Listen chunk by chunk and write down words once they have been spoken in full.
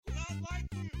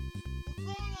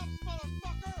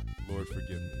Lord,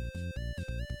 forgive me.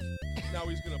 Now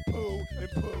he's gonna poo and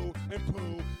poo and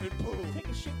poo and poo. Take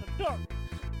a shit in the dark.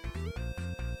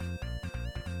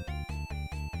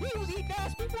 He was eating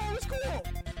ass before it was cool.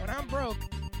 When I'm broke,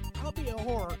 I'll be a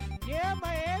whore. Yeah,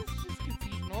 my ass just gets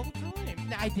eaten all the time.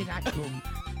 Nah, I did not do.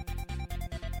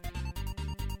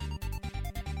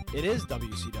 It is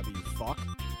WCW, fuck.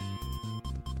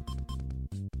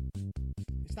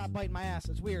 Stop biting my ass,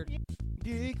 it's weird.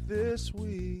 Geek this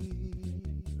week.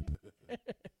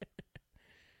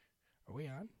 Are we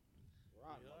on? We're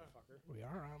on, motherfucker. We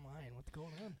are online. What's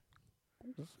going on?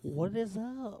 What is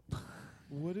up?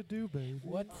 What it do, baby?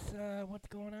 What's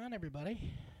going on, everybody?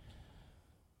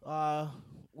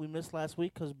 We missed last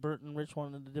week because Bert and Rich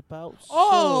wanted to dip out.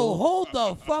 Oh, hold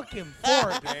the fucking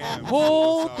fort. Damn,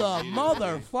 Hold that's the how he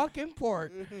motherfucking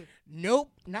fort.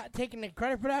 Nope, not taking the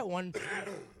credit for that one.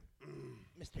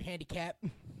 Mr. Handicap.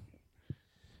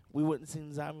 We went and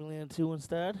seen Zombieland 2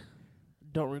 instead.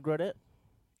 Don't regret it.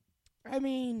 I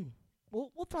mean, we'll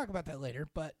talk about that later,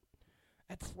 but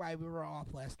that's why we were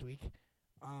off last week.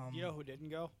 You know who didn't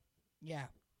go? Yeah,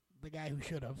 the guy who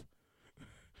should have.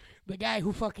 The guy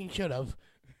who fucking should have.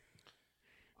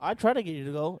 I tried to get you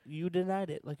to go. You denied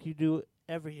it, like you do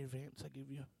every advance I give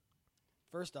you.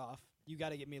 First off, you got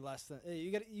to give me less than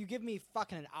you give me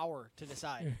fucking an hour to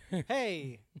decide.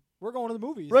 Hey, we're going to the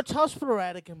movies. Rich, how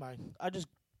sporadic am I?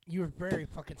 You're very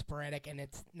fucking sporadic, and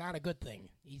it's not a good thing.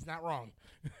 He's not wrong.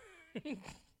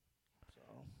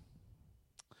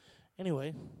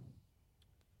 Anyway,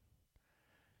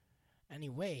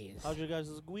 Anyways. how's your guys'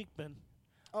 week been?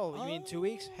 Oh, you mean 2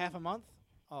 weeks? Half a month?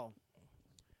 Oh.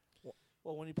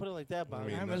 Well, when you put it like that,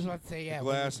 Bobby. mean, I was about to say, yeah.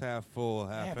 Glass half full,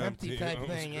 half empty. type I'm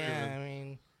thing, yeah. I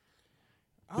mean.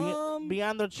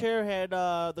 Beyond the Chair had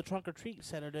the trunk or treat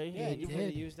Saturday. Yeah, you did.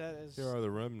 could use that as Here are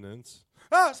the remnants.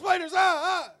 Ah, spiders!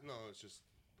 Ah! No, it's just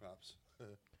props.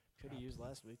 could have used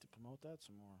last week to promote that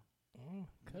some more.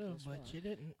 Could have, but you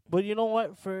didn't. But you know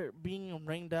what? For being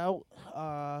rained out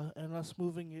and us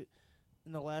moving it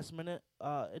in the last minute,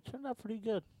 it turned out pretty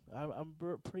good. I'm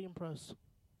pretty impressed.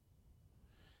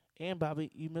 And, Bobby,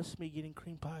 you missed me getting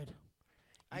cream pied.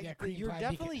 You're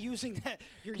definitely using that.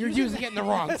 You're using it in the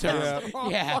wrong term.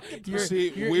 Yeah.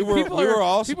 See, we were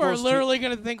all People are supposed literally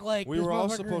going to think like we this were all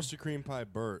motherfucker- supposed to cream pie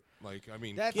Bert. Like, I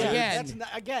mean, That's kids,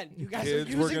 again. You guys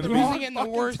Kids are were using gonna the be- wrong Using it in the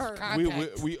fucking worst term.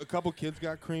 context. we a couple kids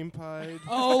got cream pied.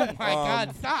 Oh my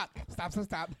God! Stop!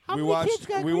 How we many kids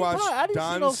got watched cream pie? I didn't see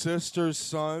Don's those. sister's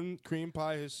son cream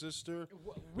pie his sister.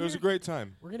 It was a great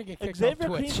time. We're gonna get kicked Xavier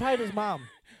off cream Twitch. pied his mom.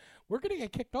 We're gonna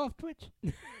get kicked off Twitch.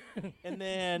 And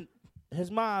then his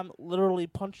mom literally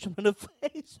punched him in the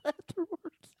face afterwards.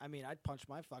 I mean, I'd punch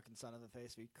my fucking son in the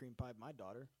face if he cream pied my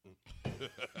daughter.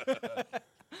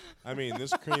 I mean,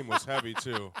 this cream was heavy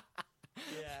too.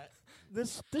 Yeah.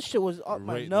 This shit was up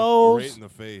my Right nose, right in the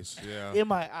face. Yeah. in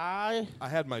my eye. I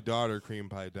had my daughter cream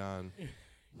pie Don.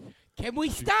 Can we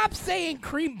stop saying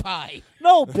cream pie?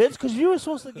 No, bitch, because you were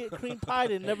supposed to get cream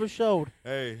pied and never showed.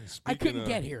 Hey, I couldn't of,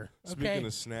 get here. Speaking Okay.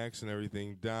 of snacks and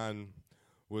everything, Don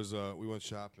was we went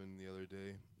shopping the other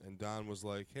day, and Don was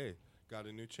like, "Hey, got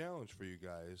a new challenge for you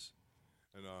guys,"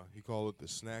 and he called it the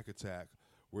snack attack,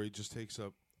 where he just takes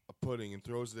a pudding and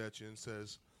throws it at you and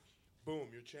says, "Boom,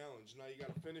 your challenge. Now you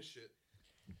got to finish it.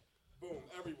 Boom,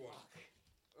 everyone."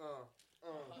 Oh,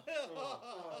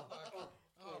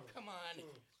 come on.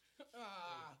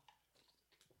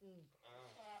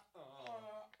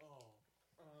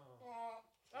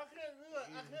 I can't do it.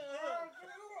 I can't do it.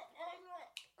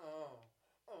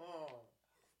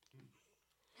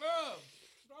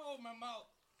 Oh, my mouth.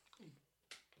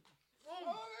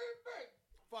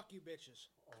 Fuck you, bitches.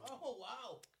 Oh,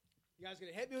 wow. You guys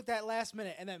gonna hit me with that last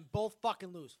minute and then both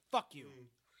fucking lose. Fuck you.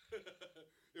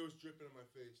 It was dripping in my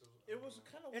face. It was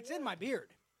kind of. It's in my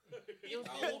beard. It was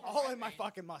All in my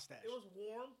fucking mustache. It was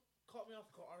warm. Caught me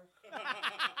off guard.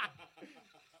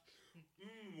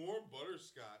 More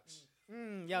butterscotch.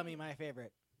 Yummy, my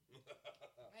favorite.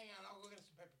 Hang on, I'll go get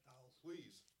some paper towels.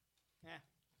 Please.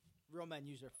 Real men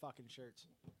use their fucking shirts.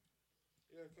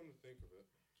 Yeah, come to think of it.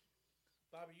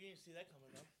 Bobby, you didn't see that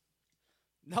coming up.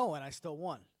 No, and I still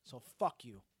won. So fuck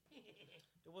you.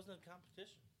 It wasn't a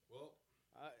competition. Well,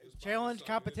 it's Challenge, probably something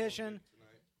competition, to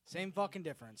tonight. same fucking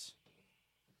difference.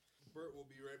 Bert will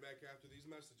be right back after these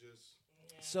messages.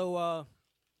 So,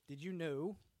 did you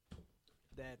know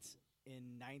that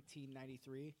in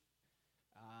 1993,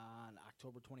 on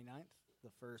October 29th, the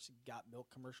first Got Milk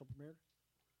commercial premiered?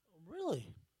 Really?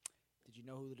 Did you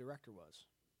know who the director was?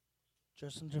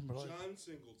 Justin Timberlake. John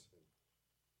Singleton.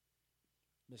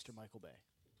 Mr. Michael Bay.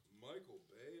 Michael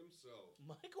Bay himself.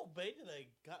 Michael Bay did a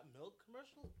Got Milk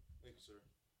commercial? Thank you, sir.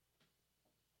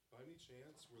 By any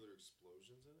chance, were there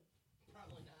explosions in it?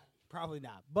 Probably not. Probably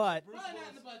not. But Probably not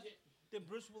in the budget. Did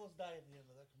Bruce Willis die at the end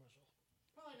of that commercial?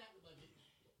 Probably not in the budget.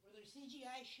 Were there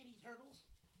CGI shitty turtles?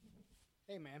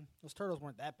 hey, man, those turtles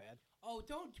weren't that bad. Oh,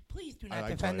 please do I not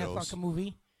like defend that turtles. fucking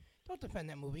movie. Don't defend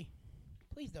that movie.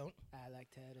 Please don't. I like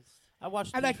turtles. I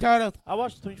watched. I like Three- turtles. I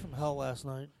watched Three from Hell last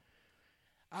night.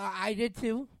 I did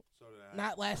too. So did I.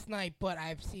 Not last night, but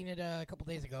I've seen it a couple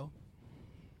days ago.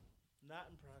 Not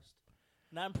impressed.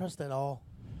 Not impressed at all.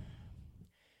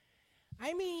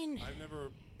 I mean, I've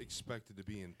never expected to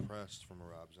be impressed from a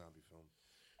Rob Zombie film.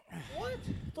 What?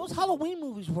 Those Halloween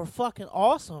movies were fucking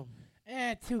awesome.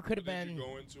 two could have Did been. you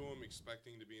go into them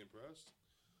expecting to be impressed?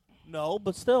 No,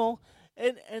 but still,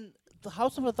 and the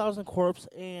House of a Thousand Corpse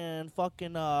and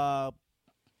fucking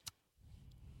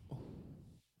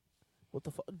what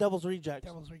the fuck, Devil's Rejects.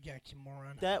 Devil's Rejects, you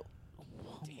moron. That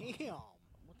Damn.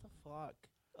 what the fuck?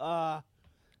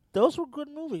 Those were good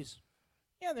movies.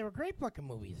 Yeah, they were great fucking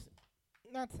movies.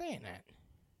 Not saying that.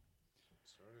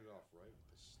 Started off right with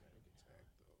the snack attack,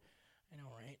 though. I know,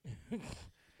 right?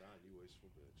 Don, you wasteful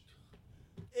bitch.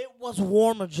 It was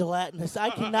warm and gelatinous. I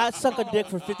cannot suck a dick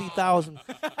for 50,000.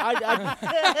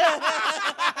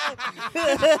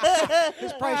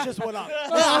 His price just went up.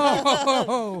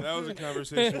 Oh, That was a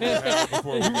conversation we had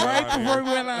before we got right on before here. we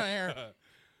went on air.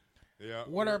 Yeah.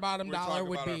 What our bottom we're dollar talking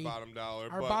would about be. Our bottom dollar.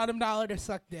 Our but bottom dollar to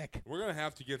suck dick. We're gonna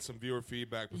have to get some viewer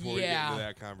feedback before we get Yeah. into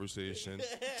that conversation.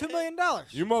 $2 million. No,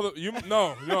 you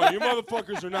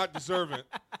motherfuckers are not deserving.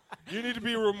 You need to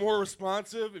be more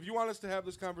responsive. If you want us to have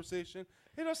this conversation,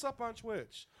 hit us up on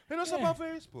Twitch. Hit us up Yeah. on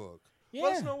Facebook. Yeah.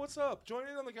 Let us know what's up. Join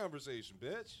in on the conversation,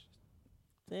 bitch.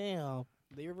 Damn.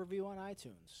 Leave a review on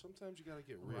iTunes. Sometimes you gotta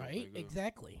get real. Right? nigga.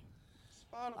 Exactly.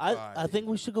 Spotify. I think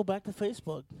we should go back to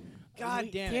Facebook. God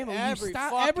damn Damn it. it, you Every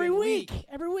stop fucking every week. week.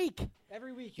 Every week.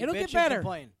 Every week. You It'll bitch get and better.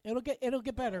 complain. It'll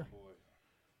get better. Boy.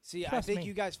 See, I Trust think me.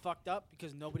 you guys fucked up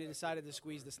because nobody decided to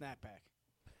squeeze the snack pack.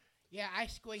 Yeah, I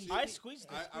squeezed. I squeezed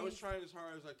this. I was trying as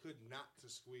hard as I could not to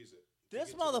squeeze it. to This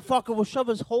get to the motherfucker will shove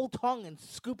his whole tongue and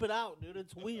scoop it out, dude.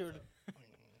 It's weird.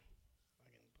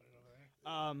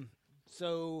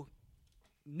 So,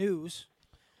 news.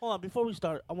 Hold on, before we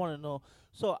start, I want to know.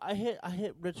 So I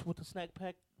hit Rich with the snack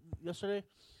pack yesterday.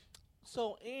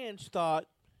 So Ange thought,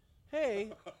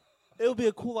 hey, it would be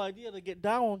a cool idea to get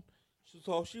down.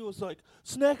 So she was like,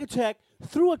 snack attack,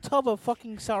 threw a tub of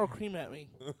fucking sour cream at me.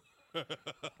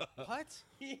 What?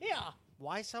 Yeah.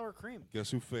 Why sour cream?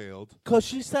 Guess who failed? Because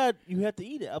she said you have to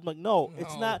eat it. I'm like, no,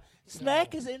 it's No, not.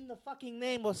 Snack is in the fucking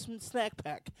name of snack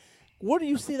pack. Where do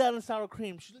you see that in sour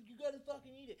cream? She's like, you gotta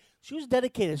fucking eat it. She was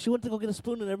dedicated. She went to go get a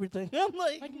spoon and everything. I'm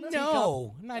like, Like, "That's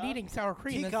no, I'm not eating sour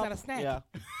cream. That's Teacup. not a snack. Yeah.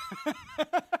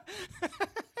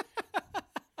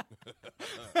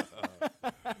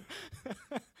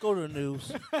 Go to the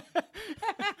news.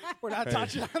 We're not Hey.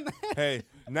 touching on that. Hey,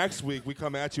 next week we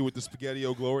come at you with the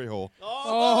Spaghetti-O glory hole.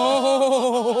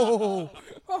 Oh,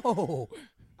 oh.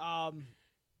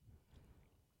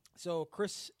 So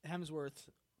Chris Hemsworth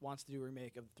wants to do a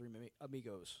remake of the Three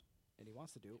Amigos, and he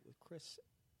wants to do it with Chris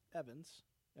Evans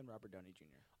and Robert Downey Jr.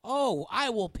 Oh, I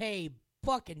will pay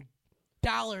fucking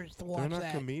dollars to They're watch not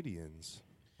that. comedians.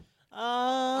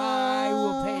 I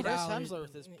will pay Chris dollars.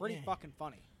 Hemsworth is pretty Yeah. fucking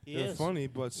funny. He They're is. funny,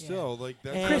 but still, like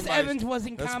that's And- Chris done by, Evans was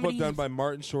in That's comedy. done by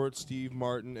Martin Short, Steve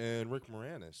Martin, and Rick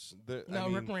Moranis. No, I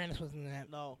mean, Rick Moranis wasn't in that.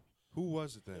 No, who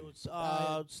was it then? it was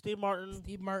Uh, Steve Martin.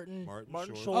 Steve Martin. Martin,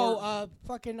 Short. Short. Oh,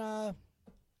 fucking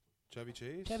Chevy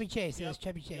Chase. Chevy Chase. It Yep. was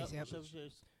Chevy Chase. Yep. Chevy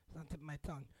Chase. It's on the tip of my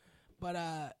tongue.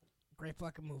 But great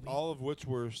fucking movie. All of which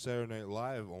were Saturday Night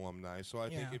Live alumni. So I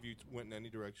think Yeah. if you went in any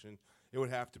direction, it would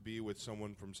have to be with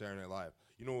someone from Saturday Night Live.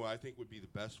 You know what I think would be the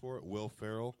best for it? Will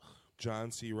Ferrell,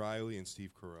 John C. Reilly, and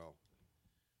Steve Carell.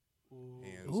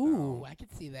 Hands Ooh, down. I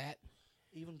could see that.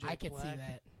 Even Jack I could Black. see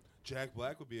that. Jack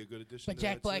Black would be a good addition But to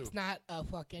Jack that, Black's too. not a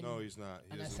fucking No, he's not.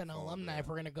 He an doesn't SNL fall into alumni that. if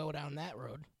we're going to go down that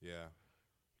road. Yeah.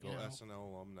 Go You know.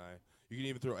 SNL alumni. You can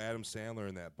even throw Adam Sandler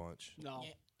in that bunch. No,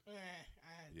 Yeah.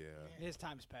 Yeah. his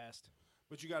time's passed.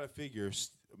 But you got to figure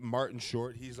Martin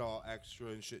Short, he's all extra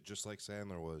and shit just like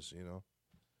Sandler was, you know?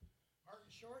 Martin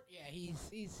Short? Yeah,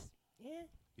 he's yeah,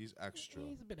 He's extra.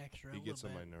 he's a bit extra. He a gets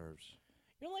on little my bit. nerves.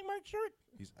 You don't like Martin Short?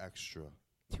 He's extra.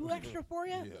 Too extra for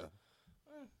you?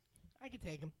 Yeah. I could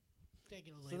take him. Take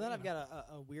it a So little. then I've got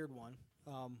a weird one.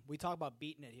 We talk about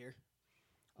beating it here.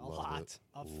 A Love lot. it.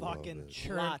 A Love fucking it.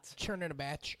 lot. churning a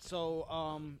batch. So,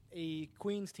 a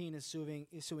Queens teen is suing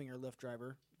her Lyft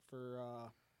driver for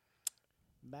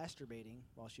masturbating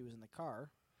while she was in the car.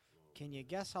 Can you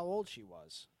guess how old she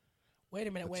was? Wait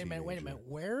a minute. A Wait a minute. teenager.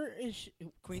 Where is she?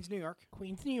 Queens, New York.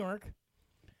 Queens, New York?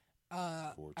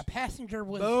 a 14. passenger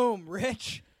was Boom,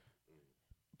 Rich.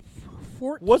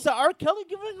 14. Was it R. Kelly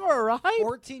giving her a ride?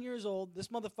 14 years old. This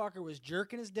motherfucker was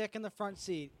jerking his dick in the front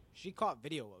seat. She caught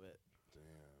video of it. Damn.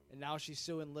 And now she's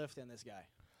suing Lyft and this guy.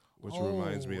 Which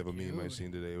reminds me Oh, of a meme I dude.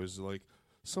 seen today. It was like,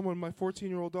 my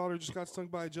 14-year-old daughter just got stung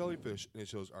by a jellyfish. And it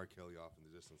shows R. Kelly off in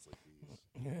the distance like these.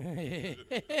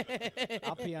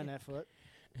 I'll pee on that foot.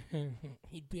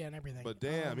 He'd be on everything. But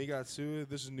damn, he got sued.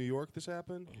 This is New York this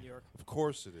happened? New York. Of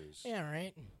course it is. Yeah,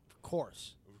 right. Of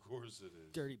course. Of course it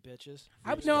is. Dirty bitches.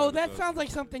 Freaks No, out that about- sounds like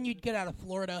something you'd get out of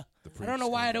Florida. The I don't know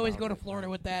freaks why I'd come always out go to at Florida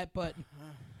night. with that, but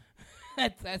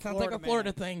that sounds Florida like a Florida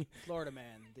man. thing. Florida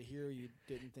man. The hero you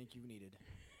didn't think you needed.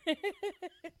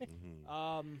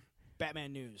 Mhm.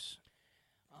 Batman news.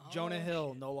 Oh, Jonah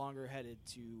Hill shit. no longer headed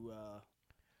to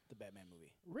the Batman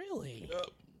movie. Really?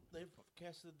 They've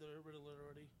casted the Riddler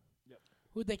already.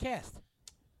 Who'd they cast?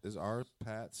 Is our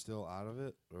Pat still out of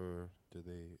it, or did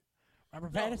they?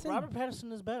 Robert No, Pattinson? Robert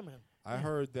Pattinson is Batman. I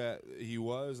heard that he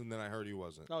was, and then I heard he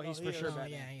wasn't. Oh, he's he for is. sure Oh,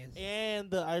 Batman. yeah, he is.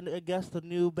 And I guess the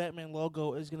new Batman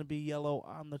logo is going to be yellow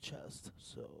on the chest.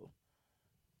 So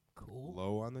Cool.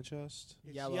 Low on the chest.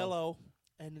 it's Yellow. yellow,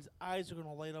 and his eyes are going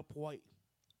to light up white.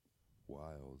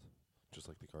 Wild, just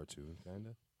like the cartoon,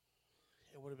 kinda.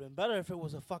 It would have been better if it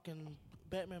was a fucking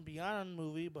Batman Beyond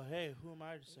movie, but hey, who am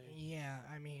I to say? Yeah,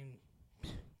 I mean,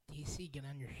 DC, get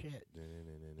on your shit.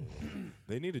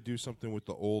 They need to do something with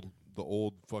the old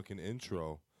fucking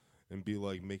intro, and be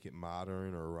like, make it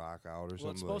modern or rock out or something.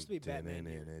 Well, it's supposed like to be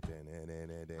Batman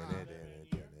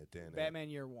Batman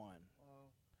Year One.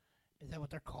 Is that what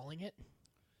they're calling it?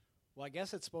 Well, I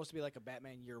guess it's supposed to be like a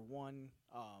Batman Year One,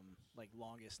 like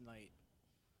Longest Night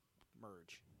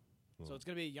merge. So it's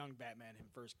gonna be a young Batman, him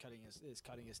first cutting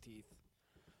his teeth.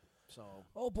 So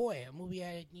Oh boy, a movie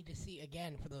I need to see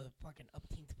again for the fucking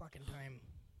upteenth fucking time.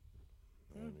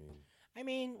 I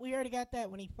mean, we already got that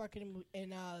when he fucking in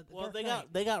the Well, Dark they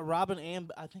Knight. got Robin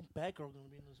and I think Batgirl going to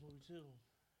be in this movie too.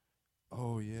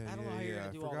 Oh yeah, I don't know how you're yeah. gonna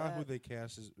I do all forgot who that. they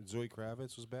cast as Zoe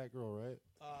Kravitz was Batgirl, right?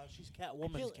 She's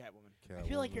Catwoman. he's Catwoman. I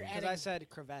feel like you're Catwoman. Because adding. I said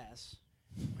crevasse.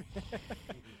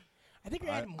 I think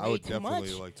you're adding I way would too definitely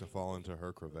much. like to fall into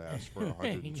her crevasse for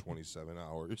 127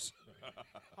 hours.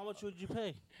 How much would you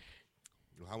pay?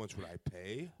 How much would I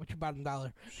pay? What's your bottom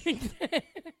dollar?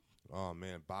 Oh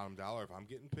man, bottom dollar. If I'm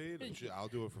getting paid, shit, I'll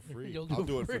do it for free. You'll do I'll it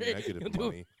do it for free. negative You'll do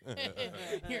money.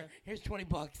 Here's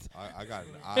 $20. I got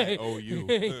an IOU.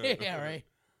 Yeah, right.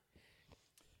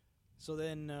 So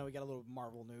then we got a little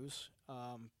Marvel news.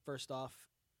 First off,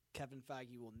 Kevin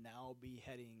Feige will now be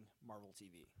heading Marvel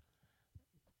TV.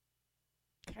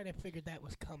 Kind of figured that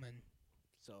was coming.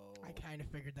 So I kind of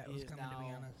figured that he was is coming, to be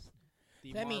now honest.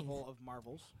 the That means- Marvel of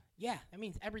Marvels. Yeah, that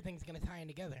means everything's going to tie in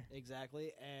together.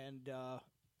 Exactly. And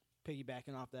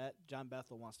piggybacking off that, John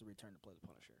Bethel wants to return to play the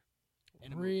Punisher.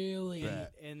 In a mo- Really?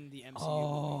 Bet. in the MCU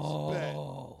movies.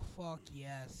 Oh, fuck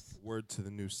yes. Word to the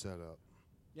new setup.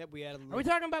 Yep, we had a Are we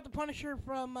talking about the Punisher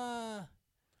from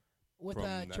with From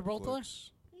Travolta, Netflix.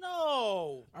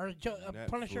 No, or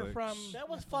Punisher Netflix. from? that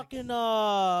was Netflix? fucking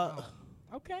Oh.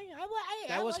 Okay,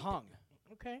 that was liked it. Hung.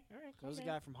 Okay, all right. That was a okay.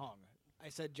 guy from Hung. I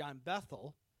said John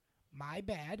Bethel. My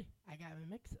bad. I got a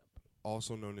mix up.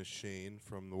 Also known as Shane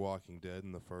from The Walking Dead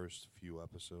in the first few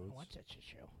episodes. Watch that shit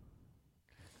show.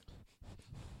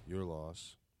 Your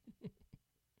loss.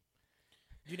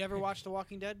 You never watched The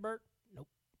Walking Dead, Bert? Nope.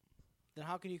 Then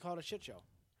how can you call it a shit show?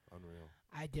 Unreal.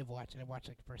 I did watch it. I watched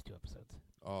like the first 2 episodes.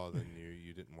 Oh, then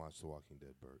you didn't watch The Walking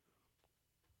Dead, Bert.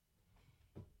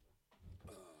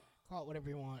 Call it whatever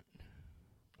you want.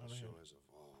 The show has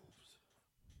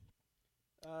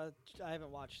evolved. I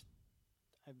haven't watched.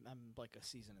 I'm like a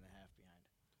season and a half behind.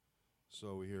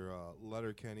 So we hear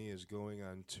Letterkenny is going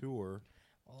on tour.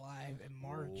 Live in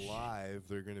March. Live.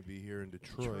 They're going to be here in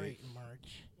Detroit in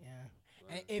March. Yeah.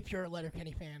 And if you're a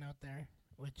Letterkenny fan out there,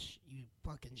 which you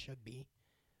fucking should be,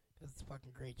 because it's a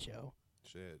fucking great show.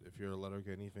 Shit, if you're a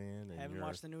Letterkenny fan and Haven't you're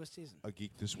watched the newest season. a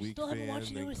Geek This Week Still haven't fan, watched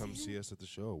the then newest come season? see us at the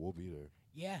show. We'll be there.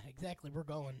 Yeah, exactly. We're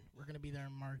going. We're gonna be there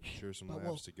in March. Share some But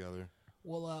laughs together.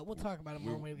 We'll talk about it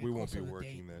more when we get We won't closer be to the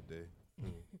working date. that day.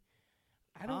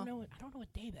 I don't know. I don't know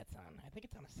what day that's on. I think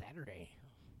it's on a Saturday.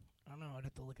 I don't know. I'd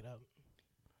have to look it up.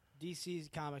 DC's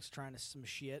comics trying to some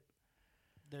shit.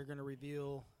 They're gonna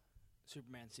reveal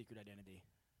Superman's secret identity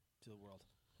to the world.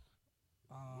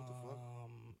 the fuck?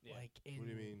 Yeah. Like in, What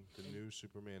do you mean? The new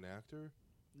Superman actor?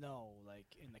 No, like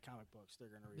in the comic books, they're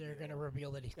gonna reveal. they're gonna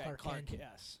reveal that he's that Clark Kent.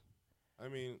 Yes. I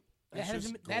mean, That it's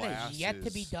hasn't just been- that is yet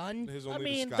to be glasses. done. His I only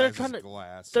mean, disguise they're is trying to-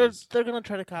 glasses. They're gonna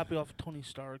try to copy off Tony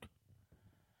Stark.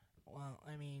 Well,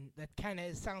 I mean, that kind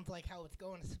of sounds like how it's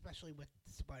going, especially with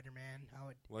Spider-Man. How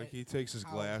it Like he takes his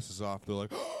glasses off. They're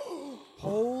like,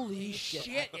 Holy shit!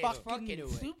 shit! It's Fucking fucking knew it.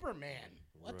 Superman.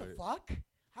 What the Right. fuck?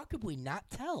 How could we not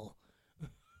tell?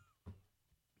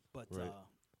 But Right.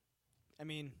 I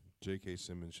mean, J.K.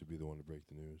 Simmons should be the one to break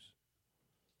the news.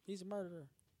 he's a murderer.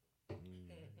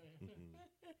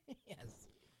 Yes.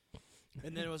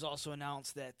 And then it was also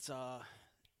announced that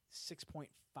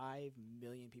 6.5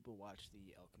 million people watched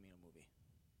the El Camino movie.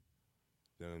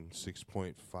 Then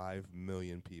 6.5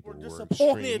 million people We're were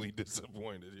disappointed. extremely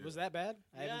disappointed. Yeah. Was that bad?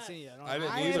 I haven't Yes. seen it. I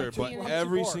didn't I either, haven't but seen it.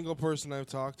 every Before. single person I've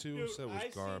talked to Dude, said it I was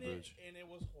seen garbage. it and it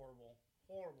was horrible.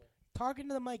 Horrible. Talking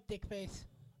to the mic, dickface.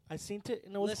 I seen it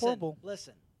and it was listen, horrible.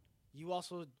 Listen, you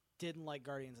also didn't like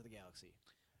Guardians of the Galaxy.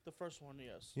 The first one,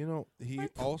 yes. You know, he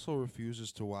What? also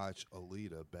refuses to watch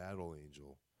Alita: Battle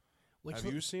Angel. Which Have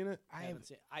look- you seen it? I I haven't have.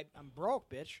 seen. I'm broke,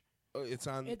 bitch. It's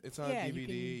on. It- It's on yeah, you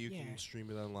DVD. You can- can yeah. stream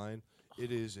it online.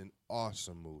 It is an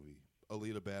awesome movie.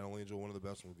 Alita: Battle Angel, one of the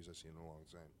best movies I've seen in a long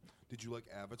time. Did you like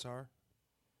Avatar?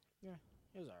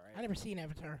 It was all right. I never seen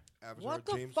Avatar. Avatar. What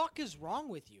the James, fuck is wrong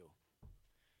with you?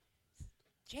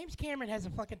 James Cameron has a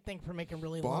fucking thing for making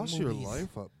really boss long your movies.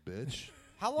 life up, bitch.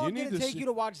 How long need did to it take see- you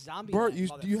to watch Zombie? Bert,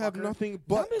 you have nothing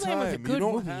but Zombieland was a time. You good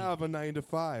don't movie. have a 9 to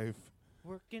 5.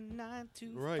 Working 9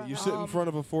 to Right, 5. you sit in front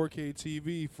of a 4K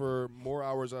TV for more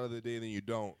hours out of the day than you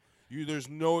don't. There's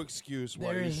no excuse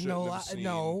why There you is shouldn't no, have seen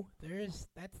no. There's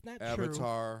that's not true.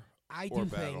 Avatar I or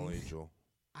do Battle things. Angel.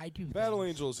 I do. Battle things.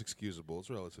 Angel is excusable. It's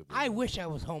relatively. I new. wish I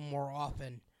was home more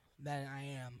often than I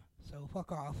am. So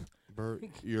fuck off. Bert,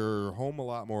 you're home a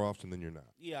lot more often than you're not.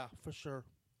 Yeah, for sure.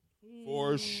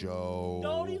 For show.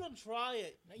 Don't even try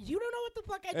it. You don't know what the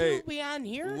fuck I Hey, do beyond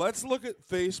here. Let's look at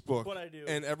Facebook. But I do.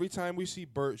 And every time we see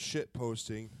Bert shit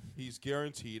posting, he's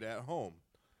guaranteed at home.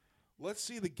 Let's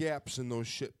see the gaps in those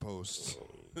shit posts.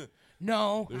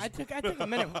 No, There's- I took a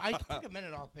minute. I took a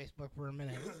minute off Facebook for a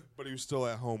minute. But he was still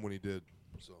at home when he did.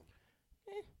 So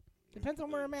Depends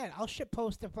on where I'm at. I'll shit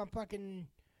post if I'm fucking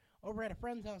over at a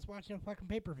friend's house watching a fucking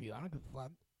pay-per-view. I don't give a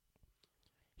fuck.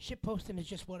 Shit posting is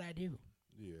just what I do.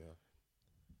 yeah.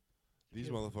 These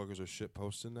motherfuckers are shit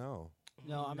posting now.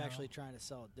 No, I'm No. actually trying to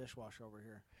sell a dishwasher over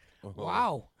here. Oh,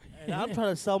 Wow. And I'm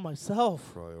trying to sell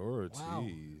myself.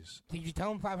 Priorities. Did you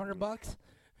tell him $500?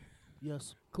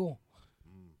 Yes. Cool.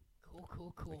 Mm.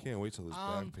 Cool. I can't wait till this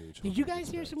back page. Did you fucking guys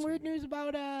gets hear back some to weird me. news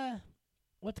about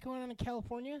what's going on in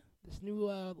California? This new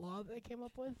law that they came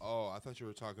up with? Oh, I thought you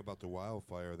were talking about the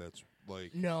wildfire that's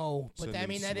like No, but I sending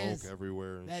mean that smoke is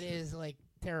everywhere. And that shit. is like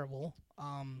terrible.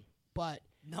 But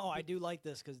No, I do like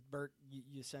this because Bert,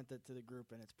 you sent it to the group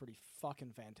and it's pretty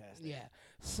fucking fantastic. yeah.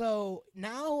 So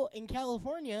now in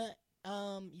California,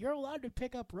 you're allowed to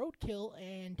pick up roadkill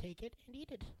and take it and eat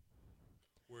it.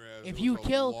 Whereas if there you was a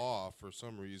kill- law for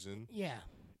some reason Yeah.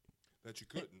 that you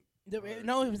couldn't. Right.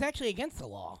 No, it was actually against the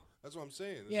law. That's what I'm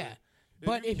saying. It's Yeah. like,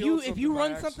 But if killed you by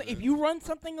run something accident- if you run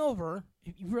something over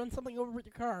with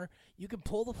your car, you can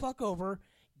pull the fuck over,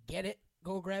 get it,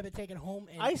 go grab it, take it home,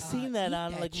 and I seen that eat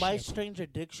on that like My shit. Strange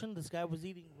Addiction. This guy was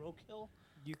eating roadkill.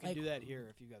 You can Like- do that here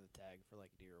if you got the tag for like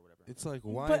a deer or whatever. It's like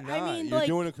why But, not? I mean, You're like,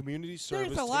 doing a community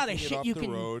service. a lot of taking it shit off you the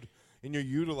can- road, and you're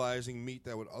utilizing meat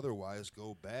that would otherwise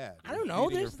go bad. I You're don't know.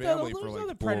 feeding your There's family for, there's like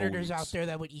other 4 predators out weeks. there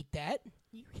that would eat that.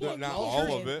 You No, can't not go all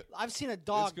sure. of it. I've seen a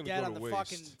dog gonna dead go on to the waste.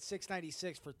 fucking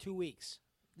 696 for 2 weeks.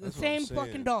 The That's what I'm same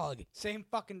fucking saying. dog. Same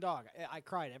fucking dog. I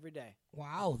cried every day.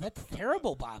 Wow, that's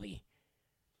terrible, Bobby.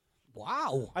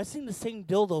 Wow. I seen the same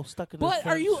dildo stuck in. his But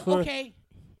are you fence for- okay?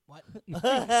 What?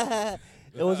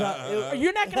 It was.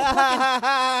 You're not gonna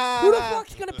fucking. Who the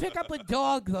fuck's gonna pick up a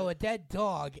dog though, a dead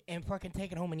dog, and fucking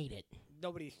take it home and eat it?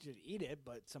 Nobody should eat it,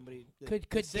 but somebody Could the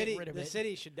get city, rid of the it.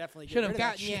 city should definitely Should get have rid of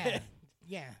that gotten yeah, shit.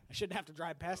 yeah. I shouldn't have to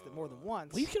drive past it more than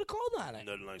once. Well, you should have called on it.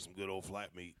 Nothing like some good old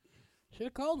flat meat. Should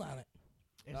have called on it.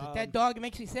 There's a Um, dead dog. It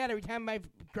makes me sad every time I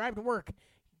drive to work.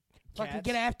 Fucking Cats?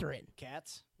 get after it.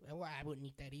 Cats? Well, I wouldn't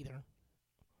eat that either.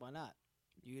 Why not?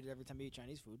 You eat it every time you eat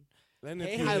Chinese food. Then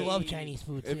Hey, if you, I Hey. love Chinese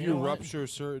food. So if you you know what? rupture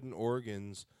certain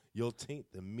organs, you'll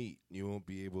taint the meat. You won't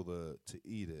be able to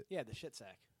eat it. Yeah, the shit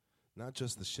sack. Not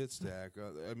just the shit stack.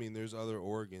 I mean, there's other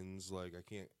organs, like I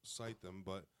can't cite them,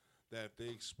 but that if they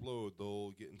explode,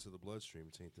 they'll get into the bloodstream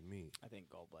and taint the meat. I think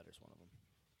gallbladder's one of them.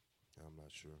 I'm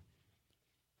not sure.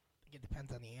 It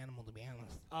depends on the animal, to be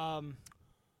honest.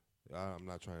 I'm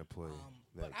not trying to play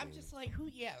But that I'm game. just like,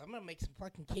 I'm gonna make some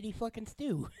fucking kitty fucking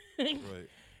stew. Right.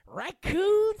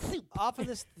 Raccoon soup. Off of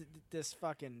this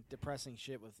fucking depressing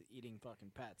shit with eating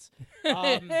fucking pets.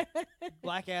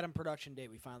 Black Adam production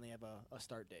date. We finally have a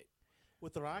start date.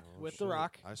 with the Rock. With shit. The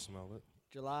Rock. I smell it.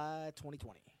 July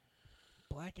 2020.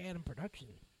 Black Adam production.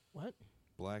 What?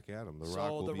 Black Adam. The Rock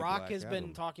So will The be Rock Black has been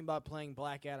Adam. talking about playing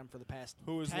Black Adam for the past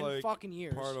Who is 10 like fucking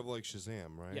years. part of like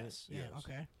Shazam, right? Yes. Yeah.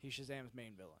 Okay. He's Shazam's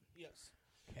main villain. Yes.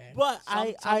 Okay. But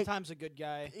Sometimes a good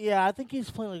guy. yeah, I think he's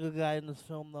playing a good guy in this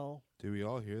film, though. Did we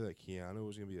all hear that Keanu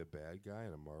was gonna be a bad guy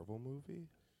in a Marvel movie?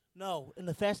 No, in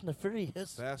the Fast and the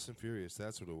Furious. Fast and Furious.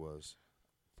 That's what it was.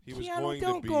 He was Keanu, going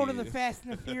don't to be. go to the Fast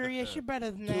and the Furious. You're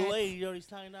better than Too that. late. You already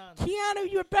signed on.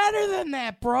 Keanu, you're better than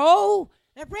that, bro.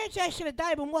 That franchise should have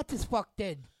died when what this fuck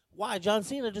did. Why? John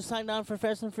Cena just signed on for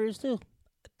Fast and Furious too.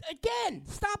 Again,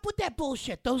 stop with that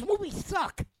bullshit. Those movies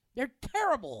suck. They're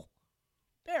terrible.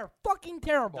 They're fucking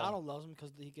terrible. Donald loves him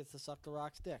because he gets to suck The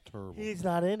Rock's dick. Terrible. He's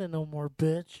not in it no more,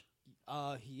 bitch.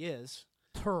 He is.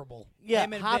 Terrible. Yeah,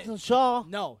 Him and Hobbs Vin- and Shaw.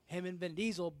 No, him and Vin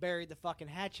Diesel buried the fucking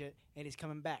hatchet, and he's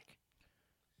coming back.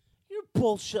 You're a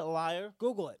bullshit liar.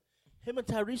 Google it. Him and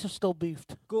Tyrese are still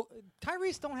beefed.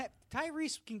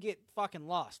 Tyrese can get fucking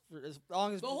lost for as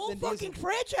long as The whole Vin fucking Diesel.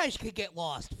 franchise could get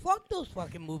lost. Fuck those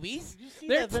fucking movies. See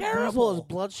They're that Vin Diesel terrible. is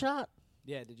Bloodshot?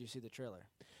 Yeah, did you see the trailer?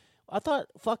 I thought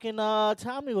fucking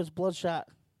Tommy was Bloodshot.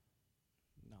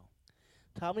 No.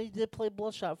 Tommy did play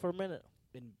Bloodshot for a minute.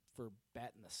 Been for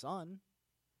Bat in the Sun,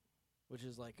 which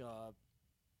is like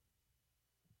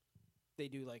they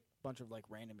do like a bunch of like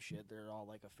random shit. They're all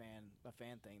like a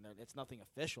fan thing. It's nothing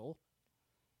official.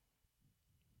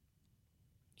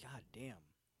 God damn.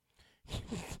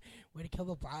 Way to kill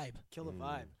the vibe. Kill the Mm.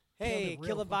 vibe. the Hey, real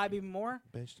kill the vibe fucking- even more?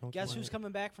 Bitch, don't Guess do who's it.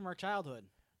 coming back from our childhood?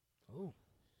 Oh.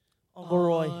 Uncle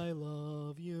Roy. I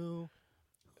love you.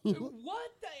 What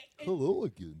the? Hello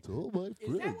again to all my that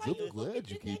friends. why I'm you glad fucking you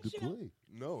did came that to shit? play.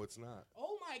 No, it's not.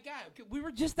 Oh my god! We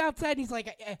were just outside. And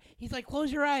he's like,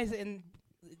 close your eyes and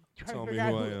try Tell to me figure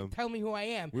out who I am. Tell me who I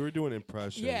am. We were doing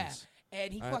impressions. Yeah,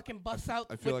 and he I- fucking busts out.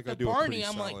 I feel with like I the do a Barney. pretty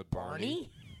I'm like, solid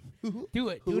Barney. Barney. Do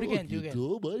it. Do it again. Do it again. To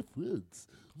all my friends.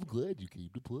 I'm glad you came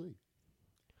to play.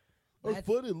 Our That's-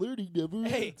 fun and learning never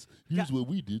Hey, ends. Here's what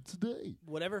we did today.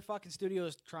 Whatever fucking studio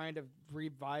is trying to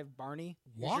revive Barney,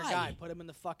 here's your Why? guy. Put him in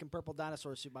the fucking purple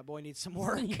dinosaur suit. My boy needs some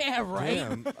work. Yeah, right.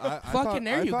 Damn, I Fucking thought,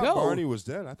 there I you thought go. Barney was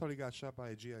dead. I thought he got shot by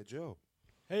a G.I. Joe.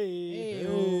 Hey.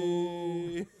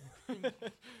 Hey.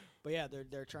 But yeah,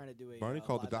 they're trying to do a. Barney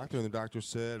called the live doctor, and the doctor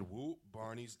said, "Whoop,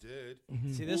 Barney's dead."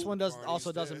 action. See, this Whoop, one Barney's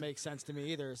also doesn't dead. make sense to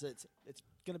me either. Is it's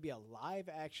gonna be a live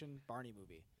action Barney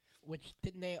movie. Which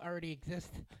didn't they already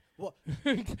exist? What?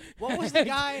 What was the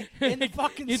guy in the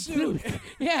fucking In suit?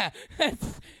 Yeah,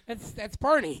 that's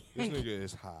Barney. This nigga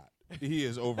is hot. He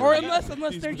is over. Or unless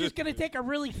he's they're just been- gonna take a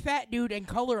really fat dude and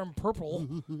color him purple.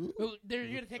 They're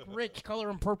gonna take Rich, color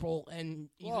him purple, and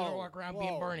he's gonna walk around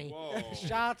being Barney. Whoa.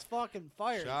 Shots fucking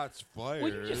fired. Shots fired.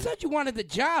 Well, you just said you wanted the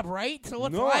job, right? So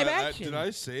what's no, live I- action? did I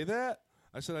say that?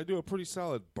 I said I do a pretty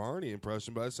solid Barney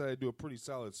impression, but I said I do a pretty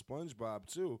solid SpongeBob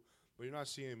too. But you're not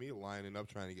seeing me lining up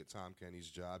trying to get Tom Kenny's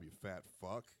job, you fat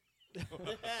fuck.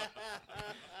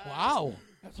 Wow,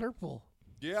 that's hurtful.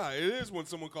 Yeah, it is when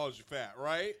someone calls you fat,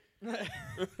 right? Well,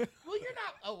 you're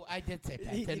not. Oh, I did say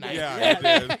that, didn't I? Yeah,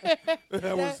 I did.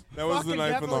 That was the fucking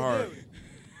knife in the definitely heart. do.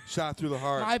 Shot through the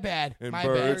heart. My bad. and My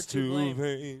birds bad. Too too lame.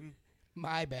 vain.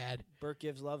 My bad. Bert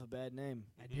gives love a bad name.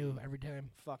 I do every time.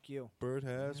 Fuck you. Bird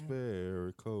has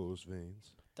varicose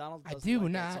veins. Donald I doesn't do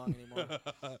like not. that song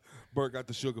anymore. Bert got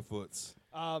the sugar foots.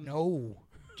 No.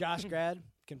 Josh Grad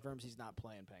confirms he's not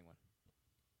playing Penguin.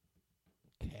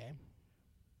 Okay.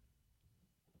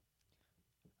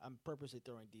 I'm purposely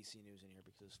throwing DC news in here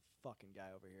because this fucking guy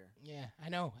over here. Yeah, I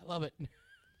know. I love it.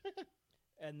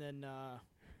 And then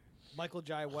Michael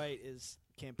Jai White is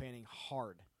campaigning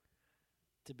hard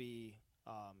to be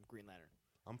Green Lantern.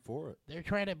 I'm for it. They're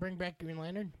trying to bring back Green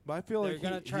Lantern. But I feel They're like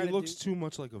gonna try he to looks do- too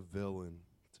much like a villain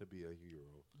to be a hero.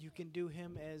 You can do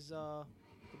him as the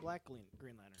Black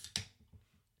Green Lantern.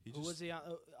 He Who just was he?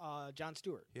 John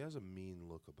Stewart. he has a mean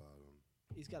look about him.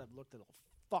 He's got to look the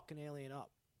fucking alien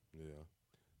up. Yeah.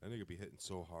 That nigga be hitting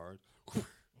so hard.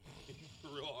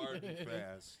 Real hard and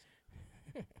fast.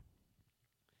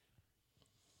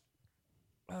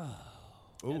 Oh,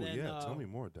 And then, yeah. Tell me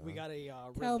more, Don. We got a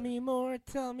Tell Riddler. me more.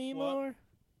 Tell me What? more.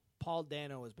 Paul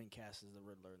Dano has been cast as the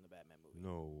Riddler in the Batman movie.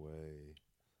 No way.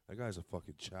 That guy's a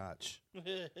fucking chotch.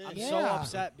 I'm Yeah. so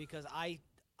upset because I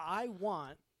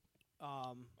want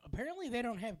Apparently, they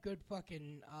don't have good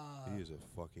fucking. He is a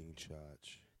fucking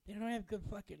chotch. They don't have good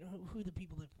fucking. Who the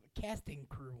people that casting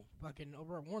crew fucking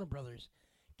over at Warner Brothers?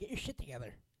 Get your shit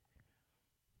together.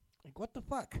 Like what the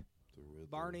fuck? The Riddler.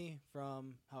 Barney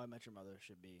from How I Met Your Mother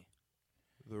should be.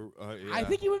 Yeah. I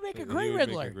think he would make a He great would make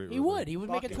a Riddler. great He Riddler. would. He would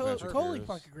make a Fucking Patrick totally Harris.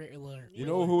 fucking great Riddler. You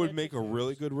know who would make a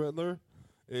really good Riddler?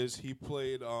 Is he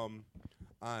played on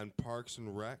Parks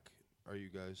and Rec? Are you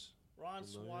guys? Ron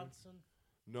Familiar? Swanson.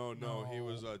 No, he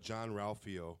was John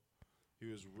Ralphio. He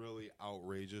was really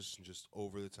outrageous and just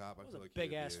over the top. I was feel a like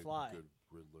big he'd ass be a fly. good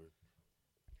Riddler.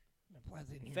 Applies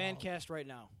in here Fan all- cast right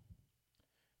now.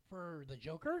 for the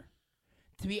Joker.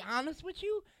 To be honest with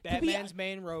you, Batman's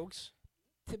main rogues.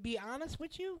 to be honest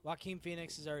with you, Joaquin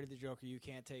Phoenix is already the Joker. You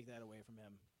can't take that away from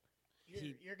him.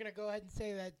 you're gonna go ahead and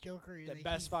say that Joker is The a-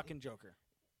 best he's- fucking Joker.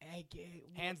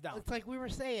 Hands down. It's like we were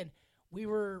saying, we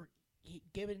were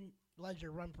giving Ledger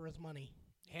a run for his money.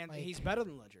 Like- He's better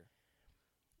than Ledger.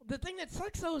 The thing that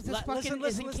sucks though is this Listen, fucking listen,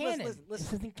 isn't listen, canon. listen.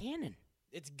 This isn't canon.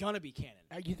 It's gonna be canon.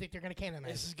 You think they're gonna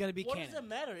canonize? This is it? gonna be What canon. does it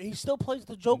matter? He still plays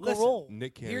the Joker Listen. role.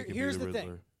 Nick Cannon can Here's be the the thing.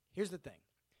 Riddler. Here's the thing.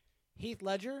 Heath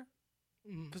Ledger,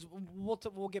 Mhm. because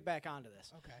we'll get back onto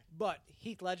this. Okay. But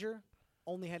Heath Ledger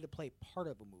only had to play part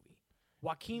of a movie.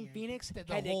 Joaquin Yeah, Phoenix did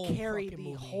the had whole to carry fucking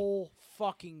the movie. whole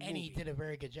fucking movie. And he did a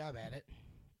very good job at it.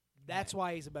 That's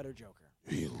why he's a better Joker.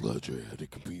 Heath Ledger had to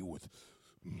compete with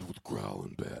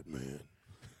Growling Batman,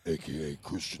 a.k.a.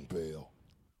 Christian Bale.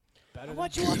 Better I than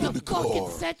want you Get on in the the fucking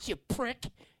car. set, you prick.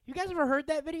 You guys ever heard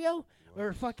that video?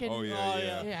 Or fucking. Oh,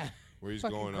 yeah. Yeah. Where he's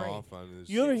Fucking going great. off on his.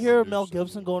 You ever hear of seducer Mel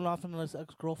Gibson going off on his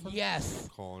ex-girlfriend? Yes.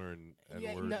 calling her an Yeah,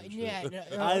 N-word no, and yeah, shit.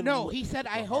 no, I no, l- he said,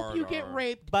 I The hope you hard get R.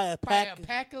 raped By a by pack. a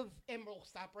pack of Emerald.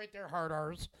 Stop right there, hard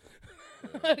R's.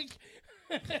 I'm not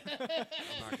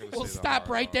gonna We'll say the stop hard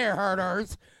right R. there, hard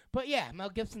R's. But yeah, Mel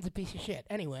Gibson's a piece of shit.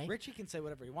 Anyway. Richie can say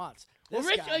whatever he wants. Well, This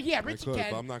Rich, guy, yeah, I Richie could, but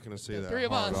can. I'm not gonna say The that three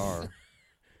of hard us.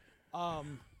 R.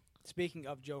 Speaking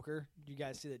of Joker, do you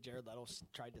guys see that Jared Leto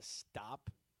tried to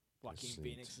stop Joaquin Deceit.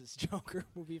 Phoenix's Joker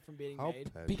movie from being How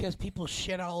made? petty. Because people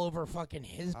shit all over fucking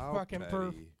his How fucking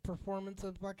petty. performance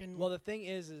of fucking. Well, the thing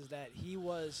is that he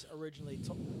was originally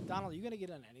Donald, are you gonna get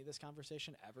on any of this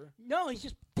conversation ever? no, he's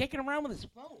just taking around with his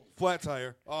phone. Flat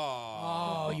tire.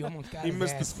 Oh, Oh, you almost got he his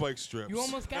missed the ass. spike strips. You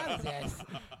almost got his ass.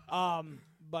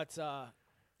 But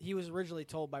he was originally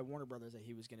told by Warner Brothers that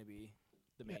he was gonna be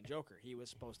the main Yeah. Joker. He was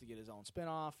supposed to get his own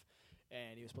spin-off,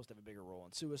 and he was supposed to have a bigger role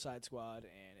in Suicide Squad,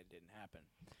 and it didn't happen.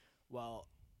 Well,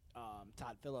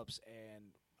 Todd Phillips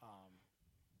and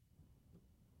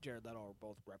Jared Leto are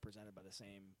both represented by the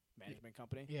same management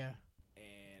company, Yeah.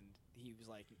 and he was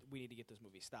like, "We need to get this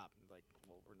movie stopped." And like,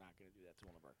 well, we're not going to do that to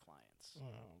one of our clients.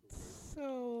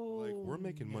 So. Like we're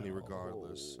making money no.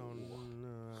 regardless. So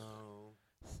no.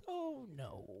 So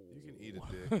no. You can eat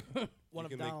a dick. One you of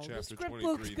can make Donald- The chapter script 23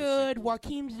 looks the good. sequel.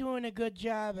 Joaquin's doing a good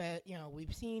job at.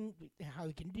 We've seen how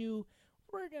he can do.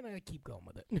 We're gonna keep going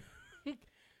with it.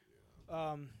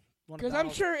 One of Because I'm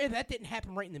Donald's- sure if that didn't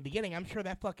happen right in the beginning. I'm sure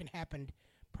that fucking happened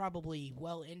probably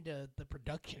well into the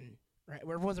production. Right?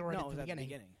 Or was it right no, at it was the at the beginning?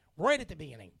 beginning. Right at the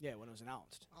beginning. Yeah, when it was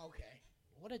announced. Okay.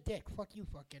 What a dick. Fuck you,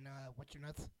 fucking. What's your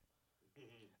nuts?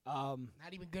 Um,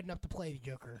 Not even good enough to play the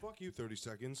Joker. Fuck you, 30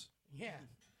 seconds. Yeah.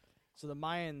 so the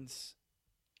Mayans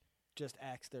just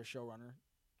axed their showrunner,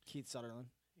 Keith Sutherland.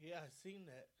 Yeah, I've seen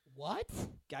that. What?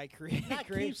 Guy created Not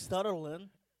Keith Sutherland.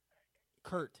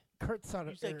 Kurt. Kurt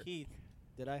Sutter. You said Keith.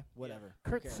 Did I? Whatever.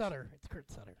 Who Kurt cares? Sutter. It's Kurt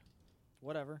Sutter.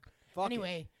 Whatever. Fuck it.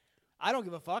 Anyway, I don't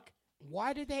give a fuck.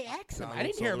 why did they axe him? I Donald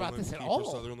didn't hear about Sutherland, this at Kiefer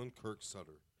all. Sutherland, Kirk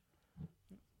Sutter.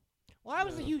 Well, I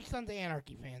was a huge Sons of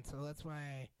Anarchy fan, so that's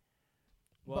why.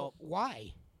 Well, but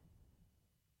why?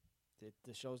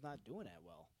 the show's not doing that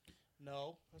well.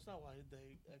 No, that's not why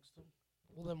they X'd him.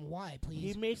 Well, then why, He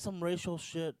please? made some racial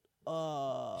shit.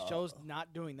 The show's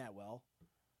not doing that well.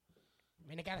 I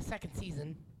mean, it got a second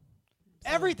season.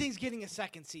 so- Everything's getting a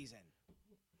second season.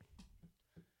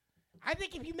 I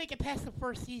think if you make it past the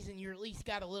first season, you at least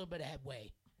got a little bit of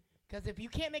headway. Because if you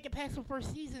can't make it past the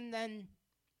first season, then.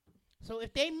 So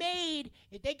if they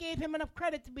gave him enough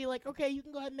credit to be like, okay, you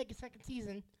can go ahead and make a second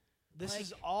season. This Like-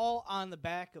 is all on the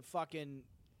back of fucking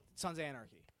Sons of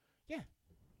Anarchy. Yeah.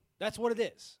 That's what it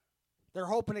is. They're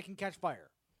hoping it can catch fire.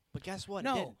 But guess what? It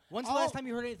No. didn't. When's the last time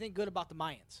you heard anything good about the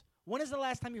Mayans? When is the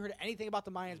last time you heard anything about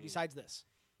the Mayans besides this?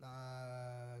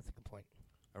 That's a good point.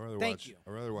 I'd rather Thank watch. you.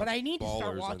 I'd rather watch But I need to start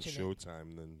Ballers on watching it.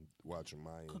 Showtime than watching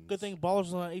mine. Good thing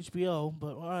Ballers on HBO,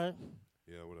 but all right.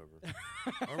 Yeah,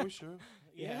 whatever. Are we sure?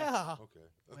 Yeah. Okay.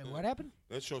 Wait, what happened?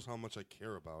 That shows how much I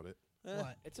care about it.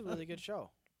 What? It's a really good show.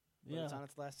 But Yeah. It's on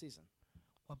its last season.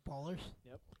 What ballers?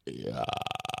 Yeah.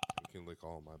 You can lick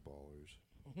all my ballers.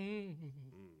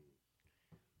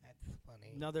 That's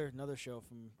funny. Another show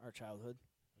from our childhood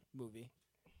movie.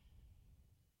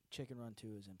 Chicken Run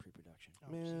 2 is in pre-production.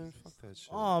 Oh, Man, Jesus. fuck that shit.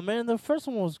 Oh man, the first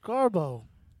one was Garbo.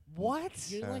 What?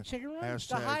 You didn't like Chicken Run? Hashtag,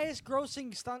 The highest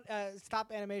grossing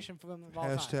stop animation film of all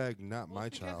time. hashtag not Well, my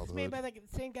it's because It's made childhood. by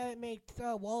the same guy that made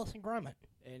Wallace and Gromit.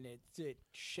 and it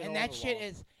shit. And all that over shit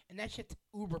Wallace. and that shit's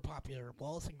uber popular.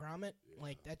 Wallace and Gromit,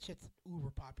 like that shit's uber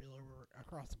popular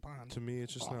across the pond. To me,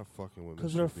 it's just not fucking with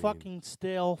Because Mr. they're Bean. fucking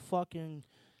stale fucking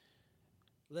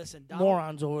Listen, Donald,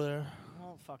 morons over there.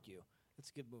 Oh, fuck you. It's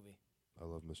a good movie. I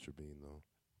love Mr. Bean though.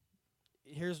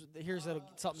 Here's something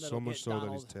that'll So much get so that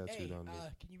Donald. he's tattooed Hey, on me.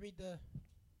 can you read the?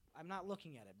 I'm not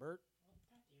looking at it, Bert.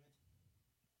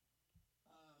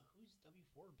 Who's W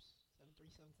Forbes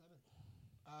 7377?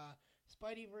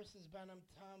 Spidey versus Venom,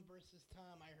 Tom versus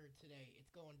Tom. I heard today it's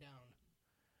going down.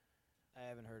 I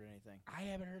haven't heard anything. I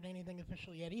haven't heard anything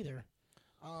official yet either.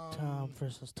 Tom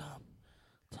versus Tom.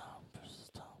 Tom versus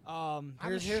Tom. I'm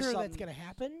Here's sure something. that's gonna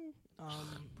happen.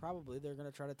 Probably they're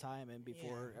gonna try to tie him in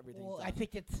before everything's Well, done. I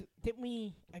think it's. Didn't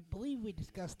we? I believe we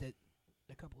discussed it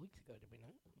a couple weeks ago. Did we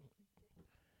not?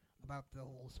 About the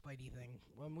whole Spidey thing.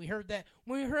 When we heard that.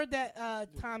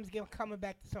 Tom's coming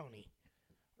back to Sony,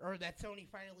 or that Sony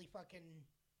finally fucking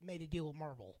made a deal with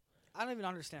Marvel. I don't even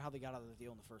understand how they got out of the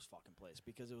deal in the first fucking place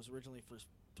because it was originally for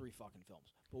 3 fucking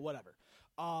films. But whatever.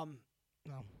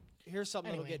 No. Here's something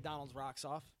Anyway. that'll get Donald's rocks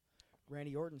off.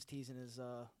 Randy Orton's teasing his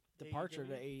departure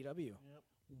to AEW.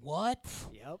 What?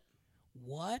 Yep.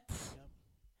 What?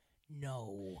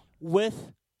 No.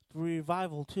 With the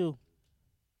revival, too.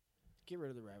 Get rid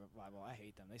of the revival. I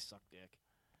hate them. They suck dick.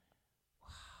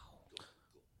 Wow.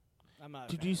 I'm not.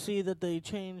 a Did fan you of them. see that they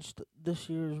changed this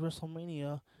year's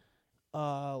WrestleMania?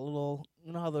 Little,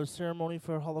 you know how the ceremony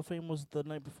for Hall of Fame was the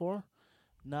night before?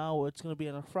 Now it's going to be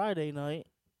on a Friday night,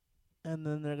 and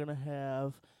then they're going to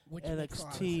have Which makes a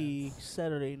lot of NXT sense.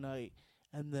 Saturday night,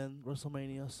 and then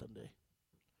WrestleMania Sunday.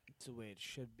 It's the way it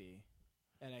should be.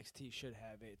 NXT should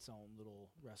have its own little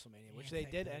WrestleMania, which Yeah, they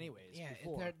did exactly. anyways. Yeah,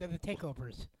 before. they're the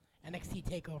takeovers. NXT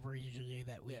takeover is usually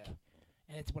that week, Yeah.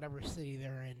 and it's whatever city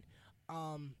they're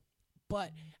in.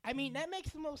 But I mean that makes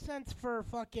the most sense for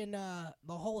fucking the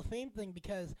Hall of Fame thing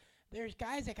because there's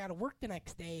guys that gotta work the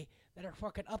next day that are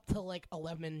fucking up till like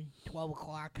 11, 12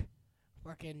 o'clock.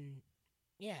 Fucking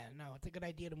yeah, no, it's a good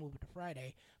idea to move it to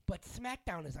Friday. But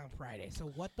SmackDown is on Friday, so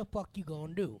what the fuck you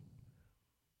gonna do?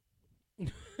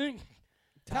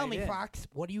 Tell it me, in. Fox,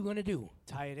 what are you gonna do?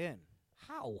 Tie it in.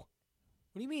 How? What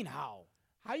do you mean how?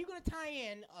 How are you going to tie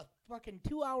in a fucking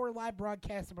 2-hour live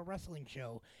broadcast of a wrestling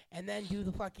show and then do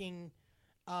the fucking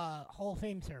Hall of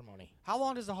Fame ceremony? How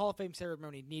long does the Hall of Fame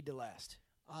ceremony need to last?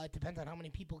 It depends on how many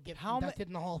people get How ma- inducted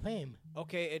in the Hall of Fame.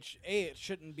 Okay, it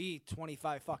shouldn't be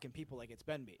 25 fucking people like it's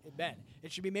been.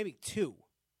 It should be maybe 2,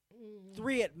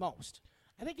 3 at most,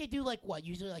 I think they do like what?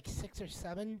 Usually like 6 or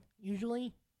 7.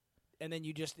 Usually. and then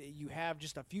you have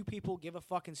just a few people give a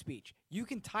fucking speech. You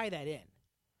can tie that in.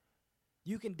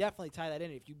 You can definitely tie that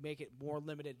in if you make it more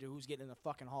limited to who's getting in the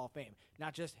fucking Hall of Fame.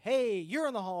 Not just, hey, you're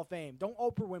in the Hall of Fame. Don't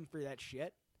Oprah Winfrey that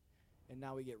shit. And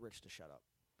now we get Rich to shut up.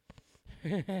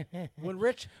 When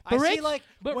Rich, But I see Rich- like,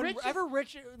 but Rich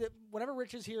whenever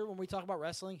Rich is here when we talk about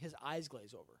wrestling, his eyes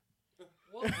glaze over.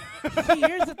 See,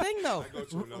 here's the thing though. Go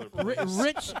to another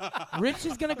place. Rich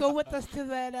is gonna go with us to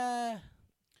that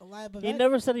live event. He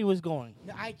never said he was going.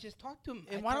 No, I just talked to him.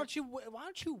 And why don't you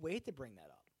wait to bring that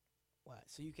up? What?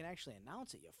 So you can actually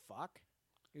announce it, you fuck.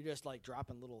 You're just like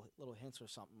dropping little hints or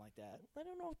something like that. I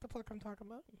don't know what the fuck I'm talking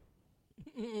about.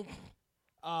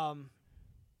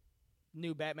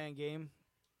 New Batman game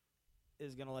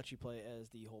is gonna let you play as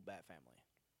the whole Bat family.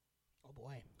 Oh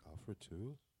boy. Alfred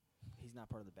too. He's not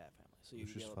part of the Bat family, so you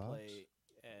can be Lucius able to Fox? play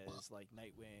as like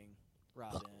Nightwing,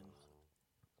 Robin.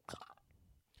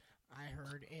 I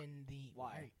heard in the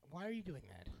Why? Why are you doing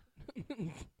that?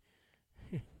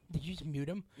 Did you just mute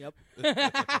him? Yep.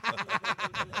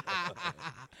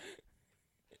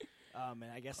 And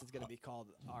I guess it's gonna be called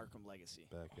Arkham Legacy.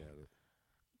 Back at it.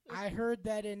 I heard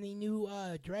that in the new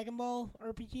Dragon Ball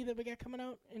RPG that we got coming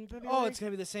out in February. Oh, it's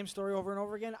gonna be the same story over and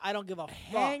over again. I don't give a fuck.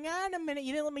 Hang on a minute.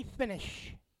 You didn't let me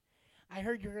finish. I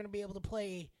heard you're going to be able to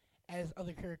play as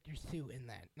other characters too in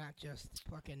that, not just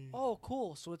fucking. Oh,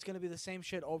 cool. So it's gonna be the same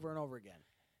shit over and over again.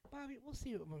 Bobby, we'll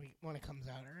see when it comes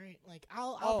out. All right, like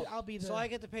I'll be the. So I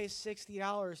get to pay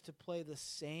 $60 to play the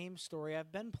same story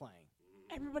I've been playing.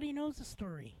 Everybody knows the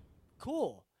story.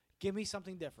 Cool. Give me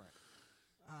something different.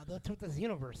 That's what the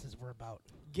Xenoverses were about.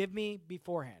 Give me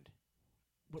beforehand.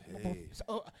 Hey.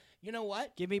 So, you know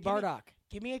what? Give me Bardock.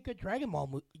 Give me a good Dragon Ball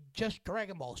movie. Just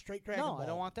Dragon Ball, straight Dragon Ball. No, I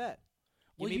don't want that.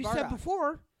 Give Well, me you Bardock. said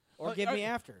before. Or give me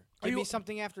after. are Give me you-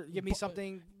 something after. Give me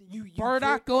something. You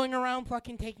Bardock going around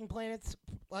fucking taking planets,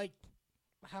 like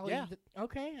how? Yeah.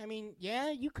 Okay, I mean, yeah,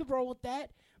 you could roll with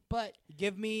that, but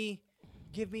Give me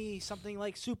something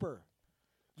like Super.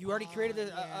 You already created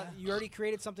yeah. you already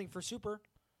created something for Super.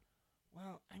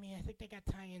 well, I mean, I think they got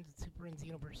tie-ins with Super and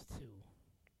Xenoverse too.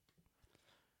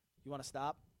 You want to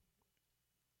stop?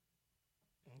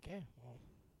 Okay. Well,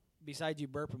 Besides you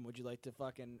burping, would you like to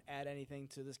fucking add anything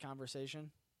to this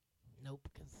conversation? nope,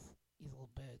 because he's a little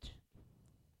bitch.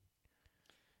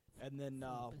 And then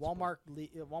Pittsburgh.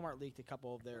 Walmart leaked a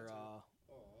couple of their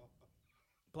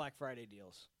Black Friday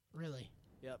deals. Really?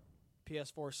 Yep.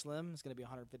 PS4 Slim is going to be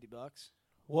 $150.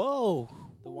 Whoa.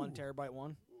 The 1 terabyte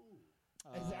one.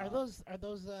 Are those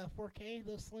 4K?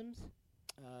 Those Slims?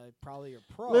 Probably your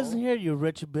Pro? Listen here, you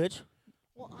rich bitch.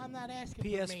 Well, I'm not asking.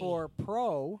 PS4 For me.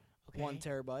 Pro Okay. 1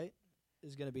 terabyte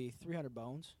is going to be 300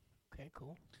 bones. Okay,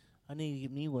 cool. I need to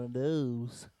get me one of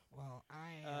those. Well,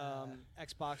 I.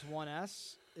 Xbox One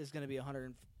S is going to be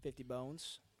 150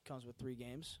 bones. Comes with 3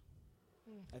 games.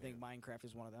 I think Minecraft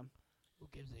is one of them. Who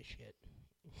gives a shit?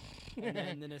 And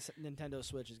then the Nintendo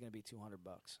Switch is going to be $200.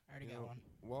 I already You got know, one.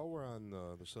 While we're on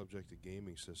the subject of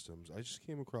gaming systems, I just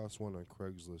came across one on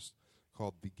Craigslist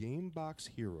called the Game Box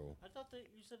Hero. I thought that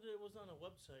you said it was on a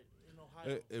website in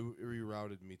Ohio. It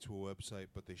rerouted me to a website,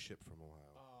 but they ship from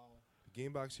Ohio. Oh. The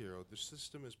Game Box Hero, the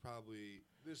system is probably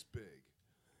this big.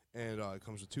 And it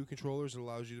comes with 2 controllers. It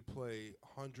allows you to play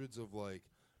hundreds of, like,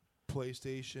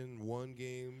 PlayStation 1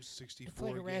 games, 64 It's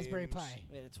like a games. Raspberry Pi.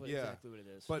 Yeah, that's Yeah. exactly what it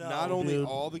is. But No, not only dude.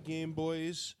 all the Game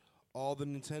Boys, all the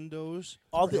Nintendos,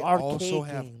 All the they arcade also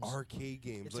have games. arcade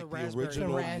games. It's a like the Raspberry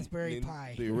original Pi. It's a Raspberry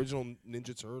Pi. The original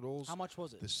Ninja Turtles, How much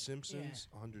was it? The Simpsons,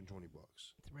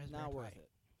 $120. It's a Raspberry Not Pi. worth it.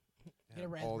 Get a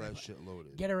Have all Raspberry that Pi. shit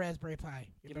loaded. Get a Raspberry Pi.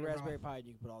 You're Get a better Raspberry off. Pi and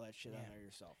you can put all that shit on Yeah. there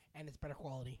yourself. And it's better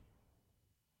quality.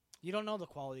 You don't know the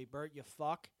quality, Bert. You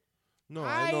fuck. No,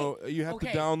 I know. You have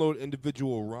okay. to download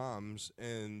individual ROMs,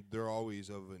 and they're always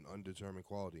of an undetermined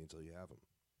quality until you have them.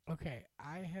 Okay,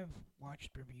 I have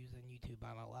watched reviews on YouTube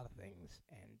on a lot of things,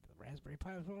 and the Raspberry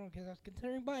Pi was one because I was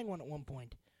considering buying one at one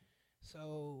point.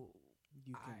 So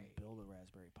You can I- build a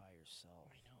Raspberry Pi yourself.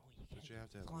 I know you can. But you have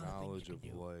to there's have a lot of things knowledge you of,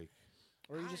 can do. like,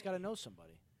 Or you just got to know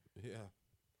somebody. yeah.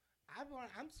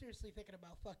 I'm seriously thinking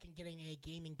about fucking getting a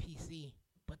gaming PC,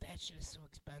 but that shit is so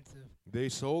expensive. They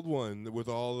sold one with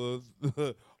all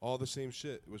the all the same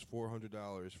shit. It was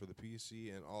 $400 for the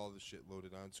PC and all the shit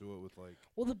loaded onto it with, like,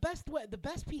 Well, the best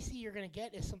PC you're gonna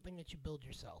get is something that you build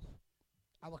yourself,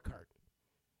 a la carte,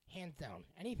 hands down.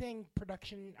 Anything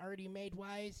production already made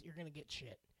wise, you're gonna get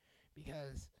shit,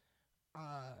 because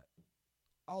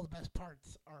all the best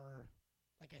parts are,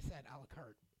 like I said, a la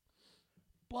carte.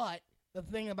 But the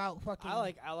thing about fucking I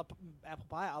like apple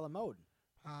pie a la mode,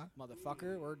 huh?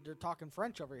 motherfucker. Or they're talking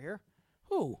French over here.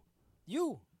 Who?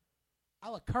 You. A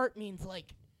la carte means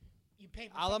like you pay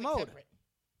for A la something mode. separate.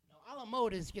 No, a la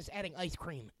mode is just adding ice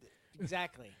cream.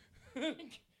 Exactly.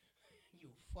 You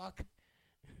fuck.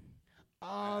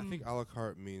 I think a la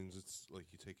carte means it's like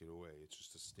you take it away. It's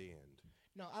just a stand.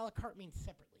 No, a la carte means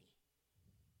separately.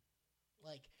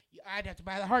 Like, I'd have to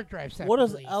buy the hard drive separately. What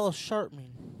does a la sharp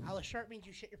mean? A la sharp means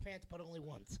you shit your pants, but only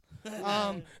once.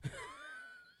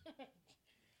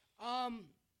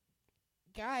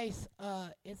 Guys,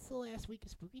 it's the last week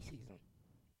of spooky season.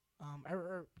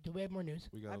 Or do we have more news?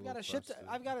 We got I've got a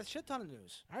shit ton of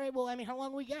news. All right, well, I mean, how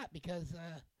long we got? Because,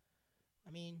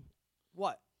 I mean,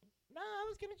 What? no, I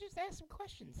was going to just ask some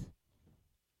questions.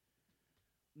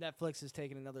 Netflix is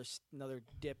taking another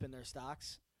dip in their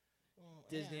stocks. Well,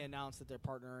 Disney yeah. announced that they're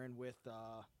partnering with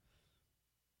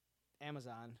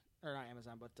Amazon, or not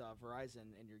Amazon, but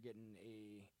Verizon, and you're getting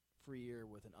a free year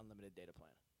with an unlimited data plan.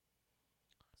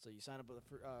 So you sign up with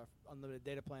a unlimited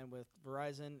data plan with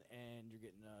Verizon, and you're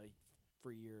getting a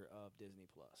free year of Disney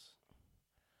Plus.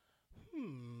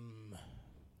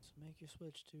 So make your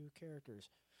switch to characters.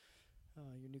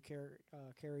 Your new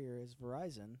carrier is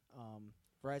Verizon.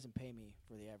 Verizon, pay me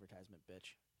for the advertisement,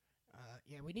 bitch.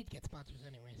 Yeah, we need to get sponsors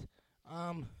anyways.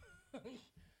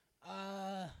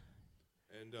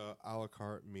 And a la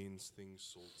carte means things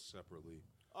sold separately.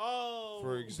 Oh.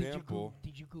 For example,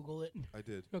 Did you Google it? I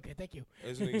did. Okay, thank you.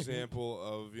 As an example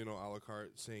of, a la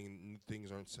carte saying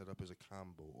things aren't set up as a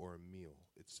combo or a meal.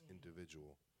 It's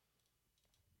individual.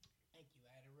 Thank you.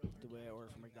 I had a real hard The way I time order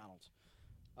from finding that.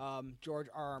 McDonald's. George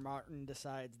R.R. Martin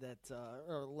decides that,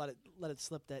 or let it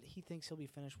slip that he thinks he'll be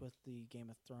finished with the Game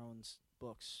of Thrones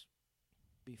books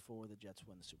before the Jets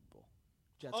win the Super Bowl.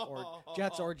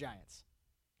 Jets or Giants.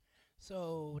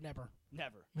 So never,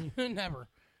 Never.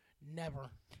 never.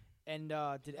 And did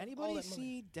all anybody that money.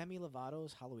 see Demi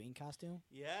Lovato's Halloween costume?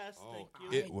 Yes, Oh, thank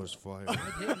you. it was fire.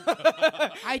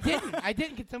 I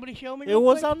didn't. Can somebody show me? It real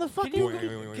was quick? on the fucking.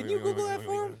 Can you Google that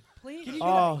for him? Please. Can you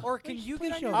Oh. get, or can you Please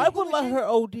get on show your me. I Google would let machine? her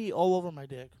OD all over my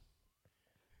dick.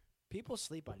 People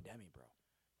sleep on Demi, bro.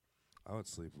 I would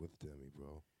sleep with Demi,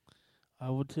 bro. I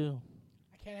would too.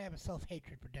 I can't have a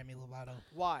self-hatred for Demi Lovato.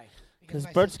 Why? Because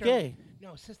my Bert's sister- gay.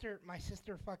 No, my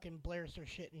sister fucking blares her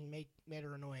shit and made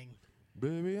her annoying.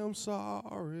 Baby, I'm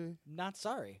sorry. Not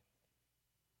sorry.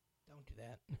 Don't do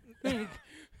that.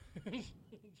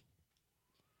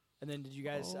 And then did you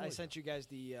guys? I Oh. sent you guys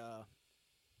the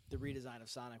redesign of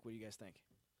Sonic. What do you guys think?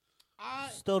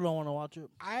 Still don't want to watch it.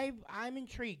 I'm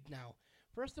intrigued now.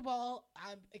 First of all,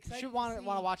 I'm You excited. should want to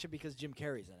watch it because Jim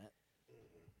Carrey's in it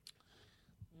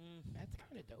That's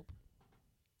kind of dope.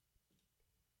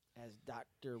 as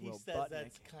Dr. He says Robotnik.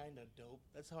 that's kind of dope.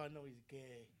 That's how I know he's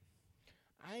gay.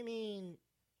 I mean,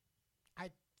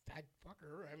 I'd fuck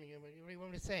her. I mean, what do you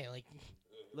want me to say? Like,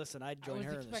 Listen, I'd I join was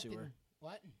her in the expecting sewer.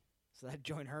 what? So I'd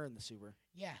join her in the sewer.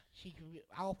 Yeah, she.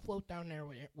 I'll float down there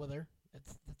with her.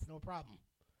 That's no problem.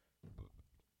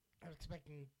 I was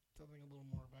expecting something a little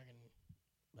more fucking,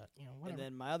 but whatever. And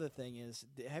then my other thing is,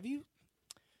 do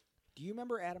you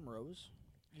remember Adam Rose?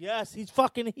 Yes, he's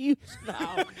fucking huge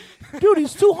now. Dude,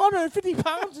 he's 250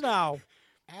 pounds now.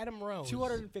 Adam Rose.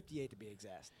 258 to be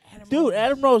exact. Dude,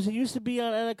 Adam Rose, he used to be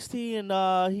on NXT,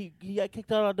 and he got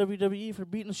kicked out on WWE for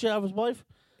beating the shit out of his wife.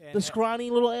 And The scrawny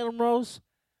little Adam Rose.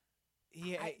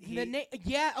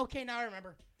 Yeah. Okay, now I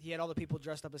remember. He had all the people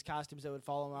dressed up as costumes that would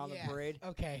follow him around Yes, the parade.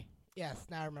 Okay. Yes,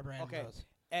 now I remember Adam Okay. Rose.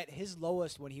 At his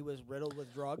lowest, when he was riddled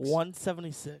with drugs,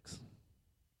 176.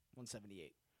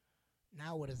 178.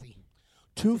 Now what is he?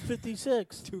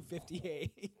 256.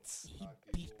 258. He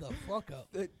beat the fuck up.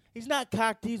 He's not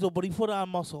cock diesel, but he put on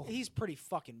muscle. He's pretty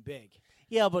fucking big.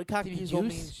 Yeah, but cock Did he diesel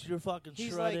juice? means you're fucking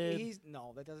He's shredded. like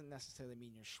no, that doesn't necessarily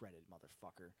mean you're shredded,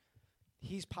 motherfucker.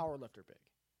 He's power lifter big.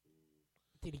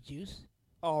 Did he juice?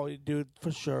 Oh, dude,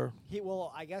 for sure.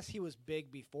 I guess he was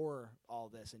big before all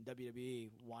this, and WWE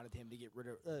wanted him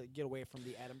to get away from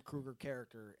the Adam Kruger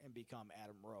character and become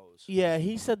Adam Rose. Yeah,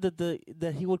 he said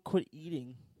that he would quit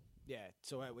eating. Yeah,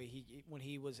 so that way when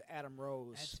he was Adam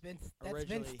Rose, That's Vince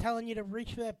originally- telling you to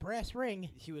reach for that brass ring.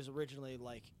 he was originally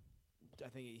like, I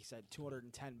think he said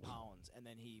 210 pounds, and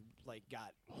then he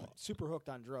got super hooked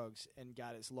on drugs and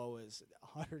got as low as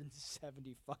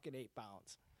 170 fucking 8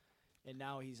 pounds, and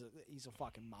now he's a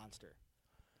fucking monster.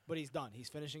 But he's done. He's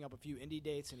finishing up a few indie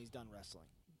dates and he's done wrestling.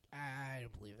 I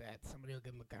don't believe that. Somebody will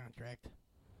give him a contract.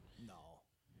 No.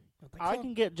 Don't think I so?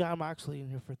 can get John Moxley in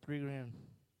here for $3,000.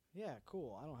 Yeah,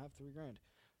 cool. I don't have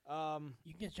 $3,000.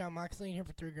 You can get John Moxley in here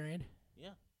for $3,000. Yeah.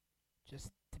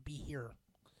 Just to be here.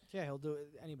 Yeah, he'll do it.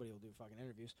 Anybody will do fucking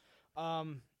interviews.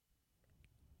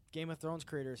 Game of Thrones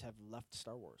creators have left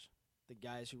Star Wars. The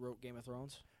guys who wrote Game of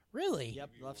Thrones. Really? Yep,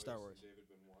 left Star Wars.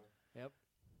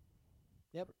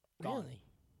 Yep. Gone. Really?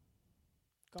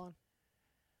 Gone.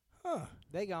 Huh.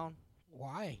 They gone.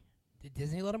 Why? Did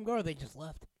Disney let him go or they just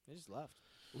left? They just left.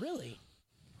 Really?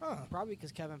 Huh. Probably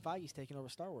because Kevin Feige's taking over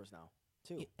Star Wars now,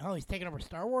 too. Oh, he's taking over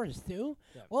Star Wars too?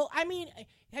 Yeah. Well, I mean,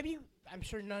 I'm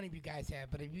sure none of you guys have,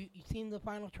 but have you seen the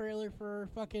final trailer for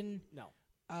fucking No.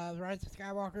 The Rise of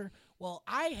Skywalker? Well,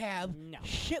 I have. No.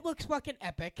 Shit looks fucking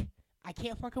epic. I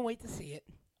can't fucking wait to see it.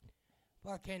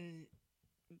 Fucking,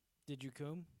 Did you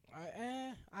coom?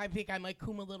 I think I might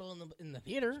coom a little in the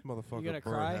theater. Motherfucker gonna Bird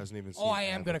cry? hasn't even seen Oh, I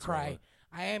am gonna Avatar. cry.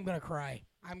 I am gonna cry.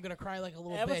 I'm gonna cry like a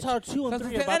little Avatar bitch. 2 and Because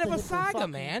 3 it's are the end about of to a hit the saga,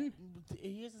 fucking- man.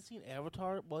 He hasn't seen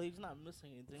Avatar. Well, he's not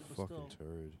missing anything, but Fucking still.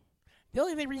 turd. The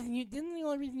only reason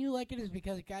you like it is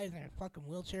because the guy's in a fucking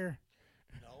wheelchair.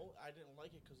 No, I didn't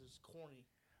like it because it's corny.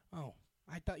 Oh,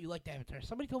 I thought you liked Avatar.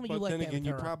 Somebody told me But you liked then again,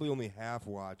 you Avatar. probably only half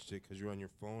watched it because you're on your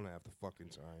phone half the fucking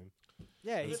time.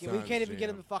 Yeah, It's we Don's can't even get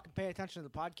him jam. to fucking pay attention to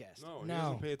the podcast. No, he No,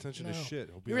 doesn't pay attention to no. shit.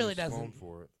 He'll be He on really his phone doesn't.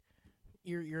 for it.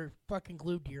 You're fucking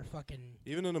glued to your fucking.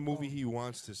 Even in a movie he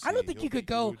wants to see, I don't think he'll you could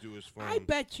be go. glued to his phone. I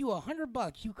bet you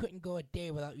 $100 you couldn't go a day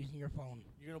without using your phone.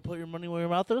 You're gonna put your money where your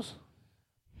mouth is?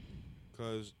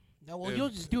 Because No, well, If- you'll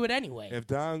just do it anyway. if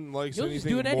Don likes You'll just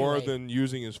anything do it more anyway. than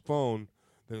using his phone,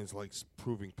 then it's like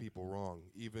proving people wrong,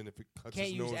 even if it cuts Can't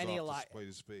his use nose any off eli- to spite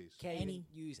his face. Can't Any- even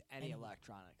use any any-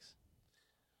 electronics.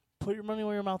 Put your money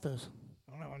where your mouth is.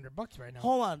 I don't have $100 right now.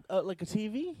 Hold on, like a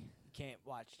TV? Can't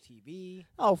watch TV.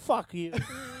 Oh, fuck you.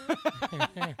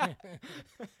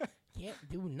 Can't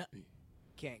do nothing.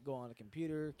 Can't go on the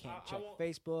computer. Can't I check won't-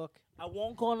 Facebook. I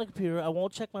won't go on the computer. I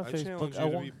won't check my I challenge Facebook. I you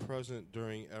to won't. be present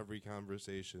during every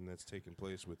conversation that's taking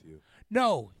place with you.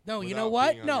 No, you know Without what?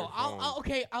 being on No, your I'll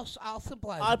phone. I'll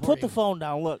symbolize. I it for put the you. phone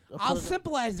down. Look. I'll put it-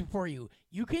 symbolize it for you.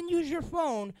 You can use your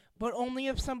phone, but only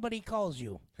if somebody calls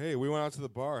you. Hey, we went out to the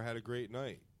bar, had a great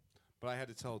night. But I had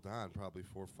to tell Don probably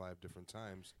 4 or 5 different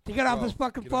times. To get off "Bro, this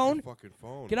fucking get phone? Off your fucking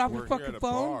phone. Get off We're your here fucking at a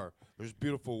phone? Bar. There's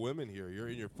beautiful women here. You're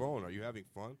in your phone. Are you having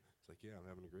fun? It's like, yeah, I'm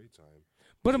having a great time.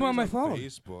 But I'm So on my he's phone.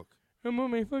 Facebook, I'm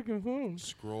on my fucking phone.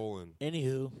 scrolling.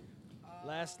 Anywho,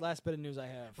 Last bit of news I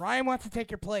have. Ryan wants to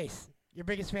take your place. Your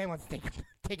biggest fan wants to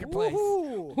take your place.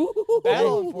 Woohoo!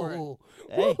 Battling for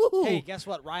it. Hey. Hey, guess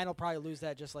what? Ryan will probably lose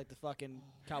that just like the fucking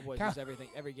Cowboys lose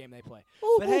every game they play.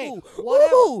 Ooh, But hey, ooh,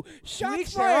 whatever. ooh, To shots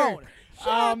each their fired. own.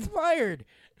 Shots fired.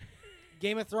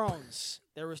 Game of Thrones.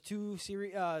 There was two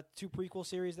prequel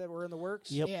series that were in the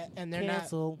works. Yep. Yeah, and they're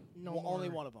Cancel. not. Well, only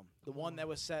one of them. The one that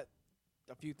was set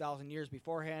a few thousand years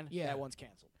beforehand. Yeah. That one's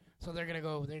canceled. So they're gonna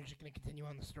go. They're just gonna continue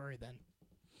on the story then.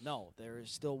 No, there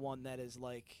is still one that is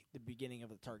like the beginning of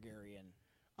the Targaryen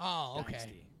Oh, okay.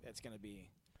 dynasty. That's gonna be.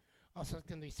 Oh, so it's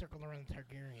gonna be circled around the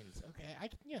Targaryens. Okay,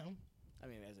 I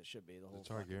mean, as it should be. The whole. The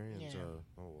Targaryens Yeah. are.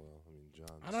 Oh well, I mean,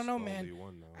 John's. I don't know, the man. only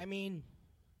one now. I mean,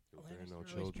 If there ain't no Lannister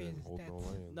always pays children, his hold no debts.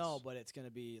 lands. No, but it's gonna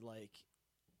be like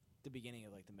the beginning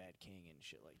of like the Mad King and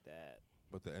shit like that.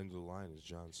 But the end of the line is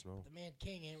Jon Snow. the Mad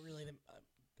King ain't really the.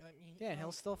 I mean, Yeah, and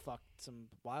he'll still fuck some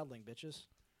wildling bitches.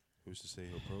 Who's to say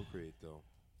he'll procreate though?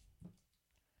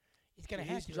 He's gonna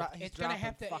He's have to. dro- he's it's gonna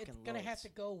have to. dropping It's fucking gonna have loads. to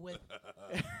go with.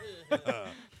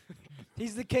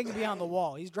 He's the king beyond the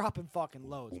wall. He's dropping fucking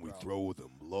loads, When we bro. throw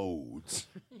them loads.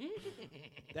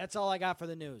 That's all I got for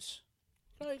the news.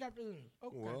 Oh, you got okay.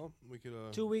 Well, we could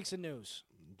 2 weeks of news.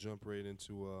 jump right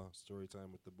into story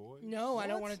time with the boys. No, I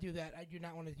don't What? want to do that. I do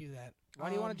not want to do that. Why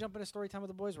do you want to jump into story time with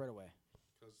the boys right away?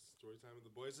 Because story time with the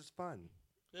boys is fun.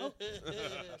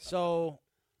 So,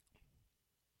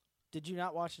 did you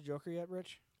not watch the Joker yet,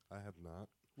 Rich? I have not.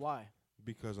 Why?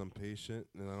 Because I'm patient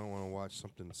and I don't want to watch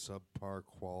something subpar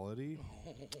quality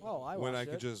Oh, I watched when I it.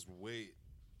 could just wait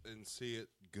and see it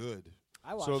good.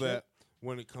 I watched So that it.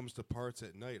 when it comes to parts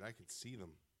at night, I can see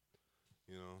them.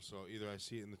 You know, so either I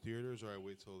see it in the theaters or I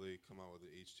wait till they come out with an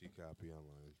HT copy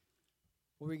online.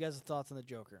 What were you guys' thoughts on the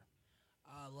Joker?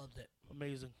 I loved it.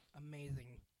 Amazing. Amazing.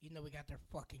 Even though we got there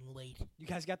fucking late. You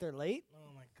guys got there late?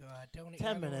 Oh my god! Don't 10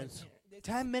 everyone- minutes. It's-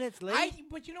 10 minutes late?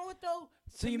 But you know what though?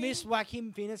 So To you me- missed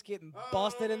Joaquin Phoenix getting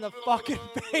busted in the fucking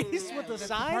face Yeah, with the that's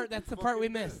sign? that's the part we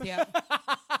missed. Yeah. You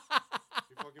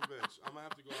fucking bitch. I'm going to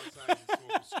have to go outside and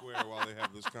smoke a square while they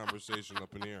have this conversation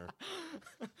up in here.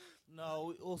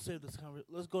 No, we'll save this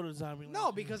conversation. Let's go to Zombie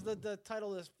No, because the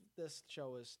title of this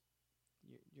show is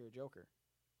You're a Joker.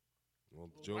 Well,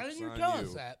 Why joke's didn't you on tell you.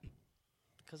 us that?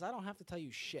 Because I don't have to tell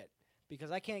you shit. Because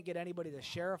I can't get anybody to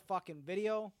share a fucking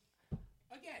video,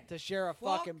 Again. to share a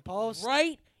Fuck fucking post.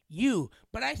 Right, you.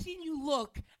 But I seen you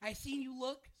look.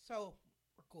 So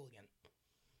we're cool again.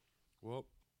 Well,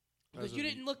 Because as you of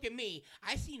didn't look at me.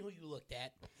 I seen who you looked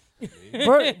at.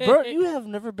 me, Bert, you have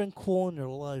never been cool in your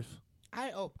life.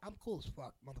 I'm cool as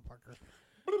fuck, motherfucker.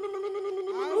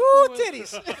 Ooh,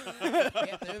 titties.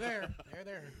 Yeah, they're there. They're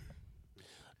there.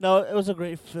 No, it was a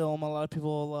great film. A lot of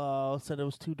people said it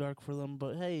was too dark for them,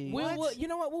 but hey, We'll, you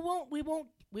know what? We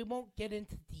won't get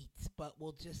into deets, but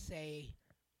we'll just say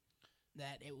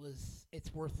that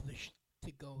it's worth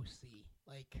to go see.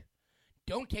 Like,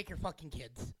 don't take your fucking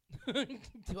kids.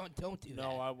 don't do that.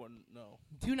 no, I wouldn't. No,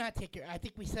 Do not take your. I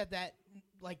think we said that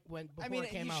like when before I mean,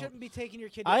 it came you out. shouldn't be taking your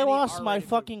kid to I any lost my R-rated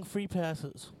fucking free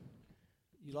passes. movie.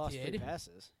 You lost free did?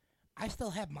 passes. I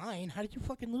still have mine. How did you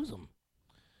fucking lose them?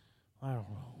 I don't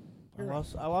know. You're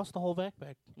I lost the whole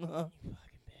backpack. You fucking bitch.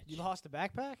 You lost a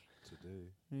backpack?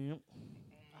 today. Yep.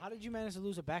 How did you manage to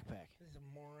lose a backpack? This is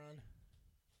a moron.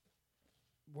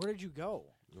 Where did you go?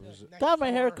 What was it? Next Got my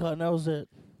door. haircut, and that was it.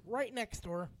 Right next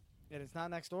door. And it's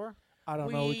not next door? I don't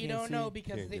we know. We can't don't see. know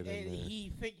because Can't get in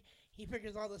there. he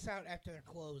figures all this out after they're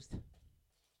closed.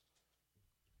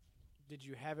 Did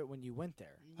you have it when you went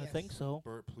there? I Yes. think so.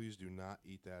 Bert, please do not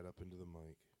eat that up into the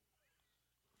mic.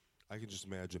 I can just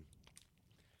imagine.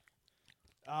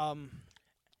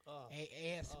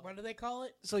 AS. What do they call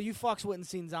it? So you fucks went and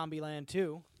seen Zombieland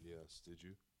 2. Yes, did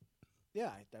you?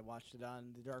 Yeah, I watched it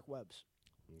on the dark webs.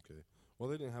 Okay. Well,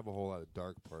 they didn't have a whole lot of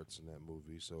dark parts in that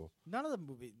movie, so None of the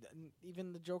movie,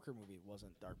 even the Joker movie,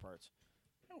 wasn't dark parts.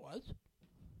 It was.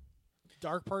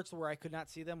 Dark parts where I could not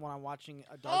see them when I'm watching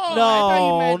a dark. Oh, movie. I thought you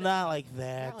No, meant- not like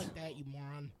that. Not like that, you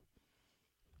moron.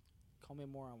 Call me a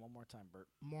moron one more time, Bert.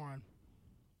 Moron.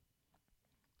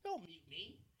 Don't mute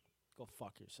me. Go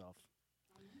fuck yourself.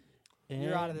 And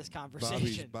You're out of this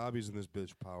conversation. Bobby's in this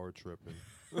bitch power tripping.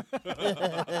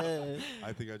 and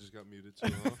I think I just got muted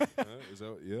too. Huh? Is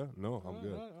that? Yeah. No, I'm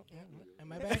good.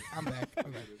 Am I back? I'm back.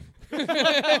 I'm back.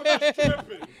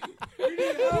 We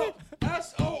need help.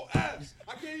 SOS.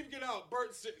 I can't even get out.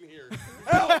 Bert's sitting here.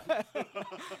 Help. And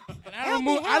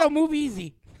I don't move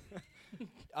easy.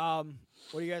 What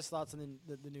are you guys' thoughts on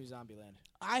the new Zombieland?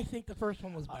 I think the first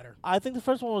one was better. I think the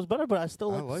first one was better, but I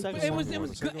still I like the like second the It one. was second one.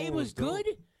 good. The second It one was was dope.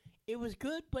 good. It was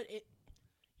good, but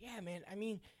yeah, man. I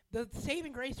mean, the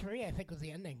saving grace for me, I think, was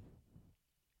the ending.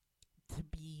 To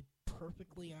be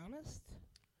perfectly honest,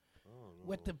 Oh, no.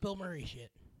 with the Bill Murray shit.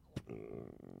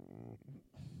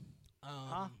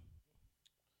 Huh?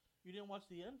 You didn't watch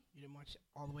the end? You didn't watch it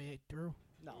all the way through?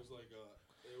 No. It was like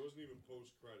it wasn't even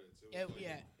post credits.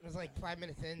 It was like 5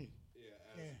 minutes in. Yeah,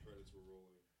 as Yeah. the credits were rolling.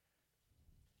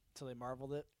 Until they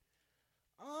marveled it.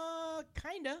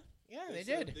 Kinda. Yeah, they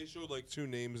said- did. They showed like 2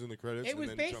 names in the credits. It and was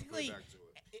then jumped basically- right back to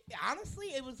it. Honestly,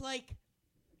 it was like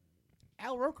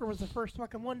Al Roker was the first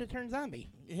fucking one to turn zombie.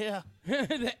 Yeah.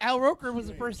 Al Roker was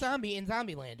the first zombie in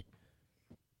Zombieland.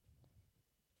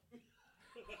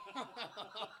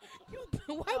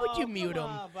 Why would you mute him?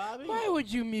 Bobby? Why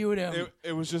would you mute him?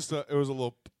 It was just it was a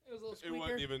little. It was a little It squeaker.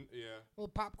 wasn't even little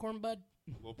popcorn bud.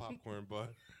 little popcorn,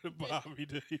 but Bobby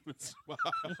didn't even smile.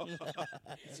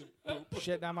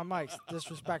 Shit down my mics.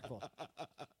 Disrespectful.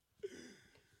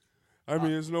 I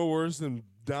mean, it's no worse than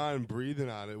Don breathing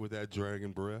on it with that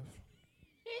dragon breath.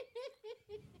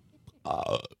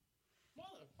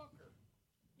 Motherfucker.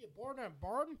 You bored on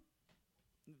board?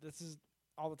 This is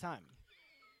all the time.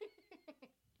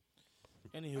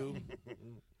 Anywho,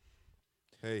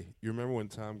 Hey, you remember when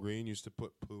Tom Green used to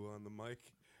put poo on the mic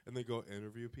and then go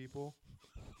interview people?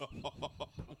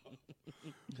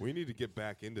 We need to get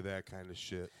back into that kind of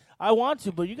shit. I want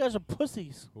to, but you guys are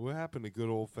pussies. What happened to good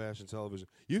old-fashioned television?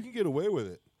 You can get away with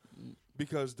it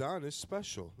because Don is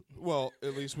special. Well,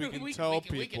 at least we can tell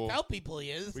people. We can tell people he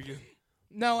is. We can-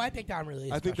 No, I think Don really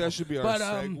is I think special. that should be our But,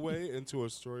 segue into a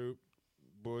story,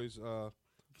 boys.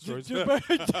 Stories. Don't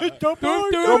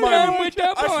Don't mind me. with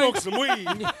that I boy. smoked some weed.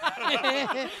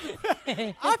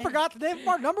 I forgot the name of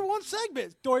our number one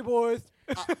segment. Story Boys.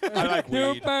 I like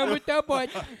No weed. fun with that boy.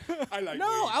 I like No,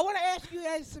 weed. I want to ask you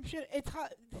guys some shit. It's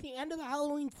the end of the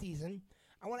Halloween season.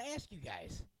 I want to ask you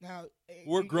guys. Now,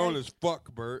 We're you grown guys, as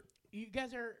fuck, Bert. You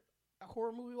guys are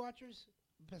horror movie watchers?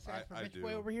 Besides for I Bitch do.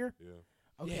 Boy over here? Yeah.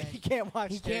 Okay. Yeah, you can't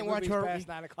watch. You scary can't watch movies horror- past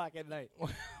 9 o'clock at night.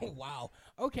 Wow.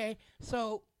 Okay.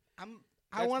 So, I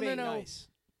That's want to being know nice.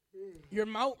 your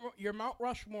Mount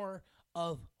Rushmore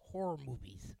of horror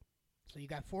movies. So you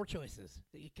got 4 choices.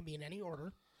 It can be in any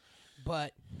order,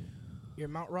 but your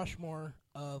Mount Rushmore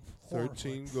of horror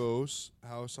 13 flicks. Ghosts,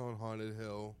 House on Haunted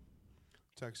Hill,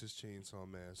 Texas Chainsaw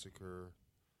Massacre,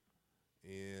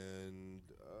 and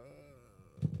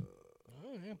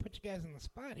Oh, yeah, put you guys on the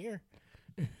spot here.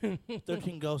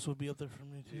 13 Ghosts would be up there for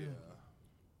me, too.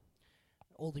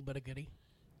 Oldie but a goodie.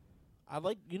 I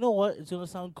like, you know what? It's going to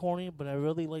sound corny, but I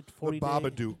really liked The 40 Days.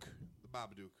 Babadook. The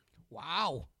Babadook.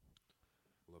 Wow.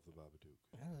 Love the Babadook.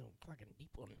 That's a fucking deep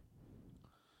one.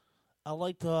 I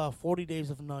liked 40 Days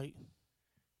of Night.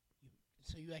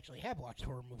 So you actually have watched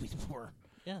horror movies before?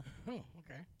 Yeah. Oh,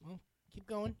 okay. Well, keep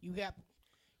going. You have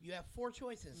 4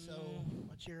 choices. So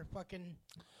what's your fucking?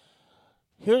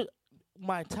 Here,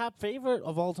 my top favorite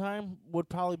of all time would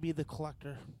probably be The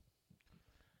Collector.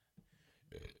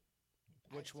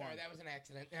 Which Sorry, one? that was an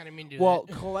accident. I didn't mean to do Well,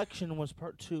 that. Collection was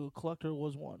part 2. Collector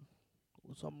was 1.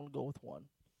 So I'm going to go with 1.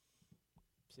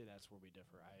 See, that's where we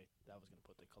differ. I was gonna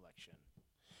put the collection.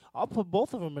 I'll put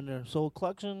both of them in there. So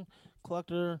Collection,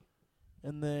 Collector,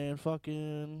 and then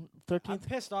fucking I'm 13th.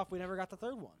 pissed off we never got the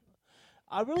third one.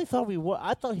 I really thought we would.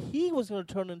 I thought he was going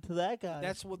to turn into that guy.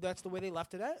 That's the way they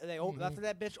left it at. They left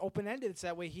that bitch open ended. It's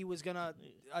that way he was gonna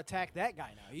attack that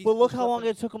guy now. He's But look how long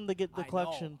flipping- it took him to get the I know,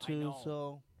 collection I too. know.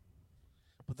 So,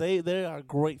 but they are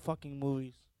great fucking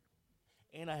movies,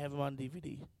 and I have them on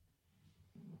DVD.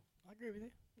 I agree with you.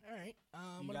 All right.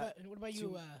 You What got about two-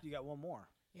 you? You got one more.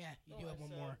 Yeah, you do No, have I one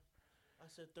said- more. I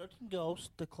said 13 Ghosts,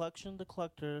 The Collection, The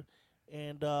Collector,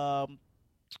 and what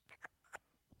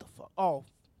the fuck? Oh,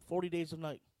 40 Days of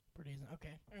Night. Pretty easy.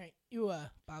 Okay. All right. You,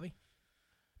 Bobby.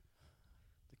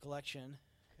 The collection.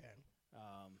 Okay.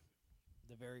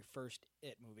 The very first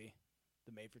It movie,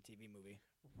 the made-for-TV movie.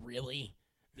 Really?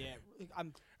 Yeah,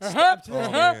 I'm. Uh-huh, to this,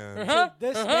 Oh, man. to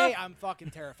this day, I'm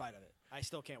fucking terrified of it. I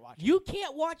still can't watch it. You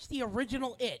can't watch the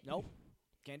original It. Nope,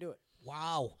 can't do it.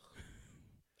 Wow.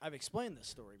 I've explained this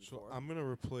story So before. I'm gonna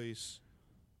replace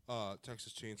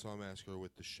Texas Chainsaw Massacre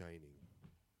with The Shining.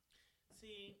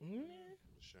 See, The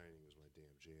Shining is my damn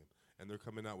jam, and they're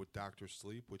coming out with Doctor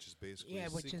Sleep, which is basically Yeah, a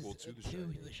which is sequel to The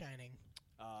Shining. The Shining.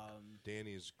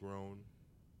 Danny's grown.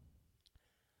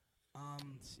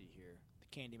 Let's see here. The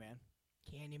Candyman.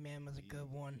 Candyman was a good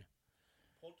one.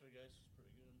 Poltergeist is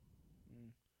pretty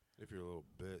good. If you're a little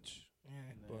bitch, Yeah.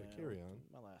 And but then carry on.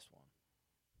 My last one.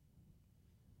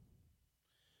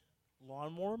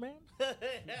 Lawnmower Man.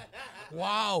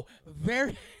 Wow.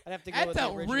 Very. I'd have to go That's with the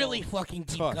a original. really fucking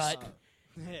deep Tusk. cut.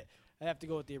 I'd have to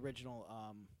go with the original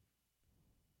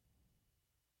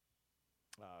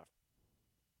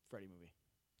Freddy movie.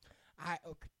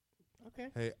 Okay.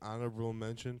 Hey, honorable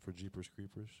mention for Jeepers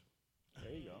Creepers.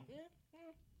 There you go.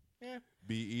 Yeah.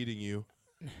 Be eating you.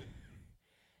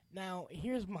 Now,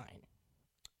 here's mine.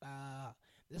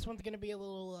 This one's going to be a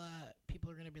little, people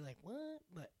are going to be like, what?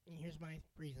 But here's my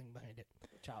reasoning behind it.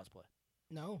 Child's Play.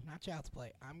 No, not Child's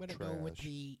Play. I'm going to go with Trash.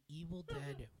 the Evil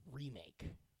Dead remake.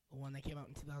 The one that came out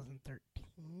in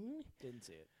 2013. Didn't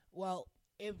see it. Well,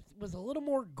 it was a little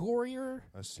more gorier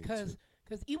I see. because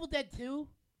Evil Dead 2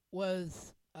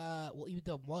 was, Evil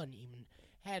Dead 1 even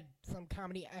had some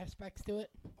comedy aspects to it.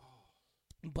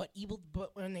 But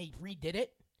when they redid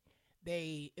it,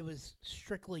 it was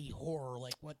strictly horror,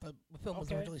 like what the film was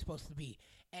Okay. originally supposed to be,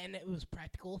 and it was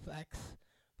practical effects,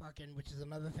 which is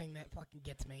another thing that fucking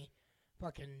gets me.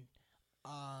 I'm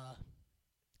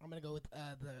gonna go with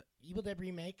the Evil Dead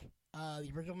remake, the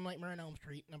original Nightmare on Elm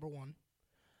Street, number 1.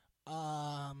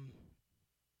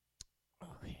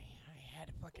 Okay, I had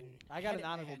a fucking. I got had an it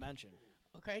honorable bad. mention.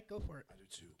 Okay, go for it. I do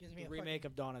too. Gives me The a remake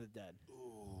of Dawn of the Dead.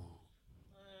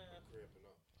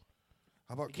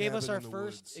 How about It gave us Cabin our in the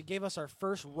first. Woods? It gave us our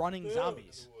first running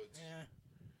zombies. Yeah.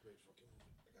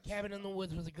 Cabin in the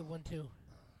Woods was a good one too.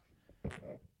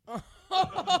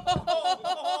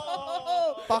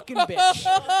 Fucking bitch.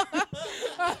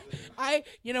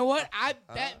 You know what?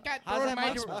 That got How's thrown that in my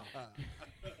mouth smell?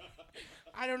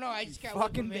 I don't know. I just got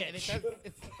fucking whipped with it. bitch.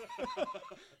 It's-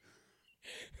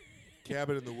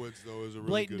 Cabin in the Woods, though, is a really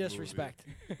Blatant good disrespect.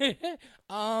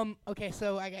 Okay,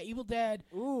 so I got Evil Dead,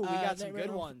 Ooh, we got some Nightmare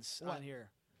good on- ones what? on here.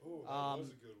 Movie. Ooh,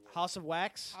 Um, House of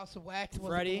Wax, House of Wax, was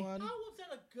Freddy. a good one. How was that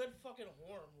a good fucking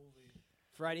horror movie?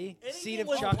 Freddy, Seed Anything of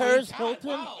with Chucky, Paris God, Hilton?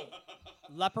 wow.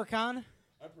 Leprechaun.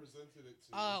 I presented it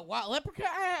to Wow,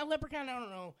 Leprechaun, I don't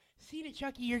know. See to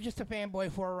Chucky, you're just a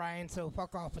fanboy for Ryan, so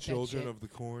fuck off with Children that shit. of the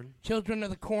Corn. Children of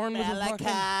the Corn was a fucking...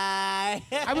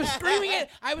 I was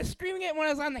screaming it when I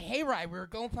was on the hayride. We were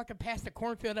going fucking past the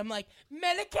cornfield. I'm like,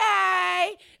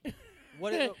 Malachi!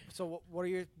 What are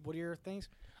your things?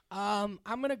 I'm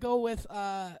gonna go with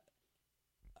the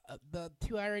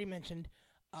two I already mentioned.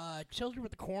 Children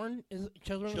with the Corn is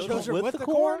Children with the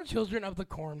Corn? Children of the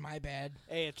Corn. My bad.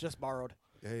 Hey, it's just borrowed.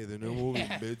 Hey, the new movie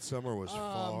Midsummer was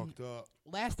fucked up.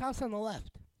 Last House on the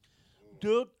Left.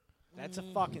 Dude, That's a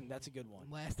good one.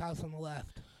 Last House on the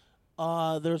Left.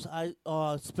 there's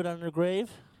Spit on Your Grave.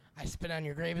 I Spit on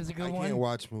Your Grave is a good I one. can't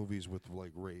watch movies with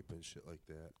like rape and shit like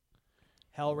that.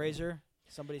 Hellraiser.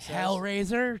 Somebody says.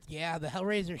 Hellraiser. Yeah, the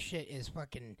Hellraiser shit is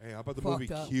fucking. Hey, how about the Fucked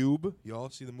movie up. Cube? Y'all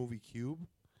see the movie Cube?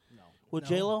 No. With No.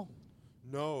 J-Lo?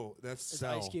 No, that's Is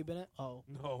Cell. Ice Cube in it? Oh.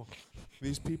 No,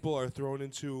 these people are thrown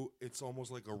into. It's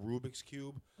almost like a Rubik's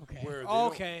cube. Okay. Where they Oh,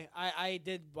 don't- okay. I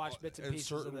did watch bits and in pieces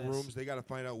certain of this. rooms, they got to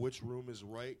find out which room is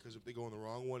right because if they go in the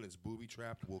wrong one, it's booby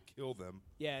trapped. Will kill them.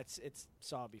 Yeah, it's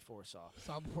Saw before Saw.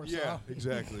 Saw before Yeah, Saw.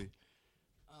 exactly.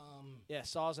 Yeah,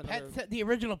 Saw's another. The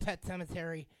original Pet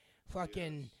Cemetery.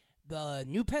 Fucking the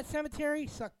new Pet Cemetery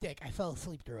sucked dick. I fell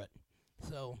asleep through it.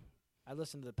 So I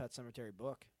listened to the Pet Cemetery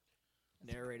book,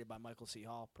 narrated by Michael C.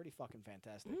 Hall. Pretty fucking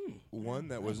fantastic. One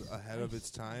that was ahead of its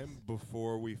time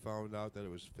before we found out that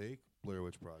it was fake. Blair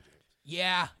Witch Project.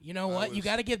 yeah, you know I what? You was-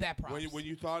 got to give that props. When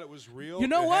you thought it was real, You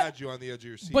know it what? had you on the edge of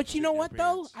your seat. But you shitting know your what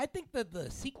though? pants. I think that the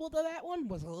sequel to that one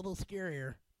was a little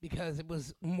scarier because it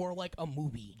was more like a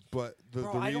movie. But the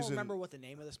Bro, the I reason don't remember what the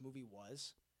name of this movie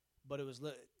was, but it was.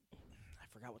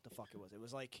 I forgot what the fuck it was. It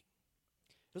was like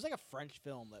a French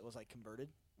film that was like converted.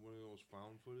 one of those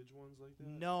found footage ones like that.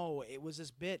 No, it was this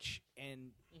bitch,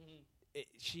 and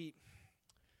she.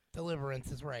 Deliverance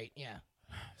is right. Yeah.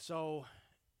 So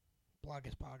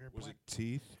Blogus Pogger. Was it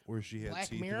Teeth, where she had Black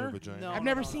teeth in Mirror? her vagina? No. I've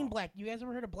never seen Black. You guys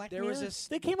ever heard of Black there Mirror? was this.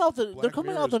 They came out. They're Black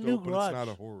coming Mirror out the is new dope, but Garage. It's not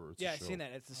a horror. It's Yeah, a I've show. seen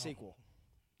that. It's the sequel.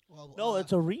 Well, No,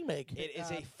 it's a remake. It is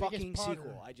a Biggest fucking Pogger.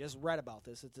 sequel. I just read about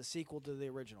this. It's a sequel to the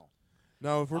original.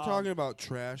 Now, if we're talking about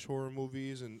trash horror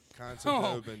movies and concepts that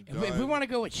have been done, if we want to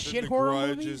go with then shit the horror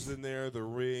Grudge movies, is in there. The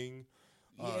Ring,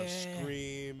 Yeah.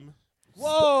 Scream.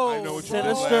 Whoa! I know what you did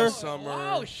Sinister. last summer.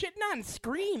 Oh, shitting on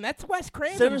Scream. That's Wes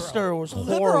Craven. Sinister bro. was Leave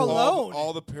her horrible. alone.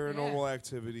 All the paranormal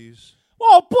activities.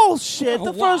 Oh, bullshit.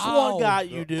 The first Wow. one got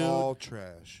you, They're dude. all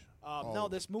trash. No,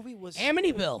 this movie was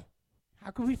Amityville.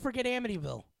 How could we forget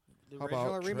Amityville? the How original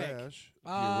or about remake. trash?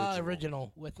 The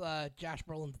Original with Josh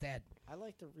Brolin's dad. I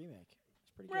like the remake.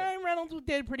 It's pretty good. Ryan Reynolds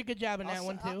did a pretty good job in that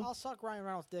one too. I'll suck Ryan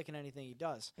Reynolds' dick in anything he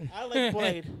does. I like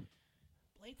Blade.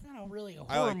 Blade's not really a horror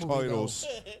I like movie, titles.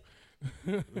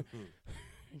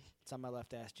 It's on my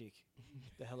left ass cheek.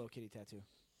 The Hello Kitty tattoo.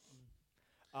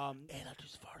 And I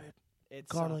just farted.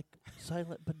 It's Garlic.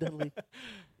 Silent but deadly.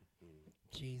 though.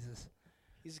 Jesus.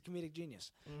 he's a comedic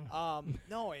genius. Mm.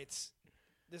 No, it's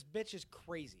this bitch is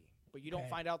crazy, but you don't Okay.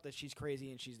 find out that she's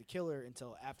crazy and she's the killer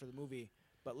until after the movie.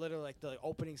 But literally, like the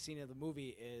opening scene of the movie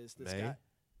is this May? guy.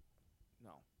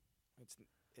 No, it's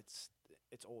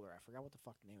older. I forgot what the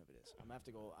fuck the name of it is. I'm gonna have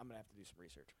to go. I'm gonna have to do some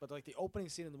research. But like the opening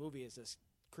scene in the movie is this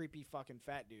creepy fucking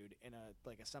fat dude in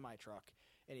a semi truck,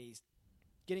 and he's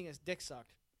getting his dick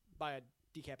sucked by a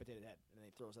decapitated head, and then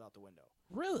he throws it out the window.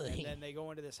 Really? And then they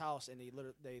go into this house, and they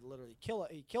literally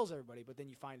he kills everybody. But then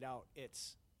you find out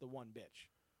it's the one bitch.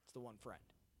 It's the one friend.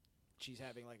 She's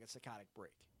having like a psychotic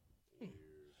break.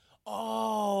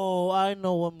 Oh, I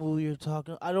know what movie you're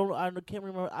talking. I can't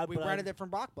remember. We rented it from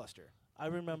Blockbuster. I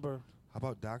remember. How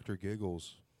about Dr.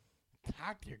 Giggles?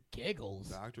 Dr. Giggles.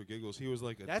 Dr. Giggles. He was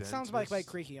like a That sounds like dentist.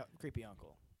 creepy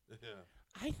uncle. Yeah.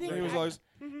 I think He was always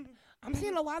I'm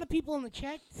seeing a lot of people in the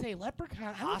chat say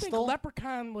Leprechaun. I don't think Hostel?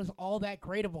 Leprechaun was all that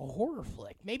great of a horror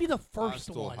flick. Maybe the first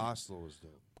one. Hostel was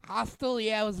dope. Hostel,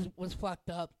 yeah, was fucked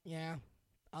up. Yeah.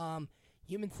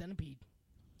 Human Centipede.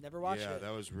 Never watched Yeah, it.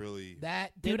 that was really.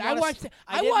 That Didn't dude, I wanna watched. s-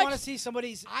 I I didn't want to watched. see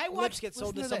somebody's I lips watched- get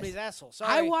sold listen to to somebody's this. asshole.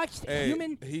 Sorry. I watched Hey,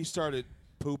 Human. he started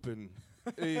pooping.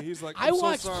 He's like, I I'm so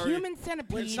watched sorry. Human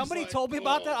Centipede. When somebody told me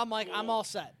about that, I'm like, I'm all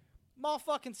set. I'm all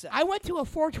fucking set. I went to a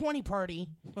 420 party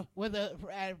with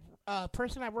a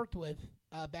person I worked with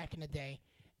back in the day,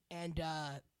 and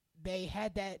they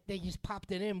had that. They just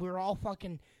popped it in. We were all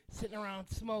fucking sitting around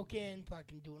smoking,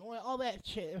 fucking doing all that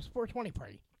shit. It was a 420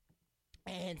 party,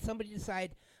 and somebody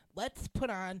decided, let's put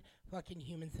on fucking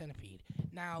Human Centipede.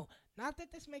 Now, not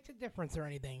that this makes a difference or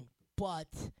anything, but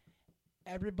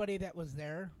everybody that was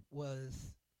there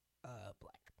was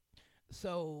black.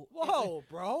 So Whoa,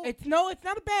 bro. it's not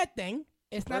a bad thing.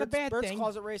 It's not a bad Bert's thing.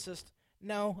 closet racist.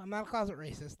 No, I'm not a closet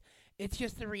racist. It's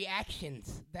just the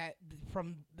reactions that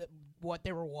from what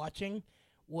they were watching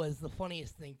was the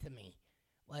funniest thing to me.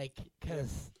 Like,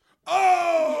 because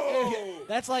Oh!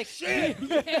 That's like yeah,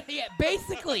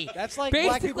 basically, that's like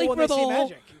black Basically people when for they the see whole-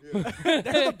 magic.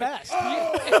 They're the best.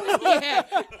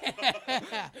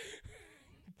 yeah.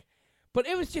 But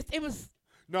it was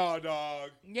No,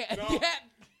 dog. yeah, No. yeah.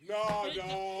 No,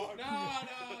 dog. No.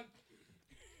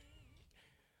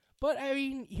 But I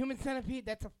mean, Human Centipede,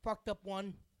 that's a fucked up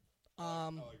one. I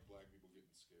like black people getting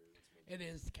scared. It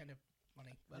is kind of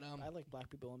funny, but I like black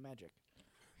people and magic.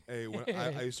 Hey, when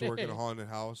I used to work in a haunted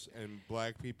house, and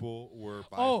black people were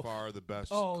by Oh. far the best.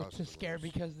 to customers. scare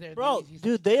because they're Bro, the easiest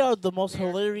dude, they are the most they're-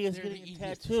 hilarious they're the getting a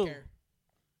easiest to tattoo. scare.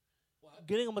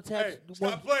 Getting them a Hey, tattoo.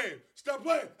 stop playing! Stop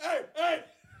playing! Hey!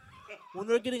 When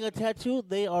they're getting a tattoo,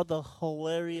 they are the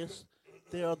hilarious.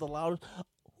 They are the loudest.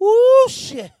 Woo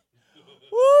shit!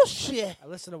 Woo shit! I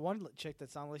listened to one chick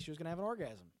that sounded like she was gonna have an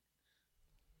orgasm.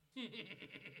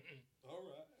 All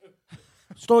right.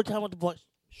 Story time with the boys.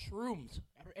 Shrooms.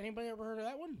 Anybody ever heard of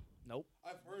that one? Nope.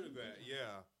 I've heard of that.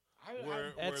 Yeah. I,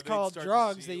 Where That's they'd called start to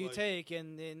drugs see, that you like- take,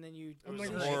 and then you. It was like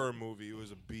a this. horror movie. It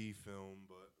was a B film,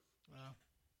 but Wow.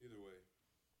 either way.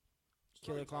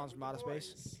 Killer Story Clowns time from with Outer the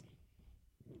Space.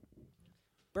 boys.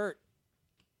 Bert,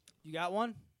 you got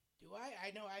one? Do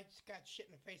I know I just got shit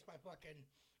in the face by fucking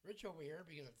Rich over here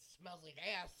because it smells like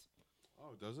ass.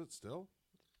 Oh, does it still?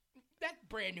 That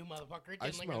brand new motherfucker. It I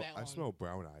didn't linger smell. that I long. smell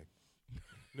brown eye.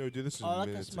 No, dude, this is All I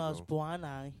can minutes smell is ago. blind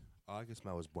eye. All I can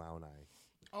smell is brown eye.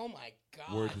 Oh my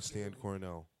god. Word to Stan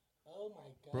Cornell. Oh my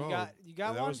god. Bro, You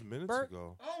got that one, was minutes Bert?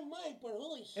 ago. I might, but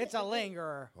holy shit. It's a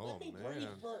lingerer. Oh Let me breathe man.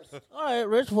 first. All right,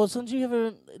 Rich. Well, since you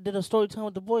haven't did a story time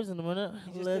with the boys in a minute,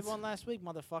 You just let's. did one last week,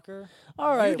 motherfucker.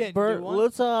 All You right, didn't Bert. do one.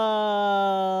 Let's do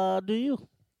you?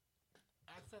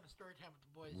 I said a story time with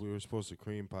the boys. We were supposed to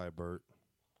cream pie Bert,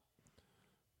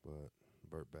 but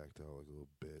Bert backed out like a little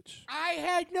bitch. I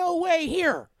had no way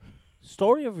here.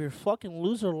 Story of your fucking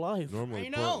loser life. Normally, I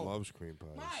Bert know. loves cream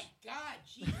pies. My god,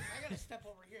 Jesus. I gotta step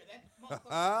over here. That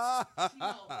motherfucker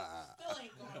smell still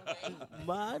ain't going away.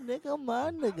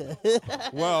 My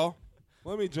nigga. Well,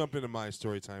 let me jump into my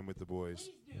story time with the boys.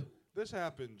 Please do. This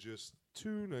happened just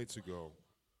 2 nights ago.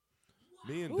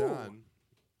 Me and Ooh. Don.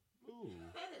 Ooh.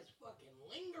 That is fucking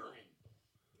lingering.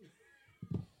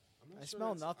 I'm not I sure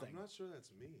smell that's- nothing. I'm not sure that's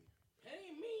me. That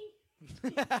ain't me.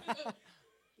 I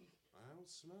don't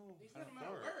smell. He's not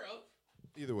fart. aware of.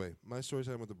 Either way, my story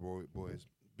time with the boys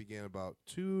began about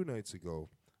 2 nights ago.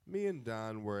 Me and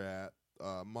Don were at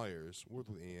Myers with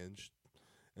Ange,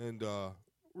 and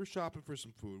we're shopping for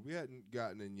some food. We hadn't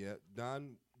gotten in yet.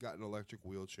 Don got an electric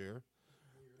wheelchair,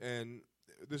 and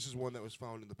this is one that was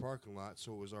found in the parking lot,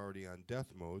 so it was already on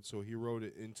death mode. So he rode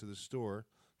it into the store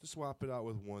to swap it out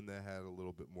with one that had a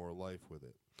little bit more life with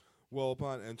it. Well,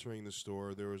 upon entering the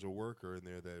store, there was a worker in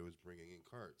there that was bringing in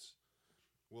carts.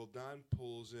 Well, Don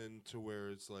pulls in to where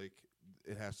it's like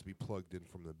it has to be plugged in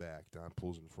from the back. Don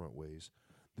pulls in front ways.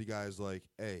 The guy's like,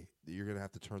 hey, you're going to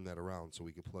have to turn that around so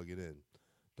we can plug it in.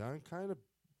 Don kind of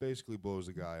basically blows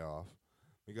the guy off.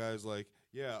 The guy's like,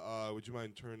 yeah, would you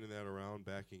mind turning that around,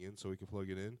 backing in so we can plug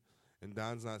it in? And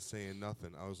Don's not saying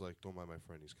nothing. I was like, don't mind my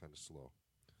friend, he's kind of slow.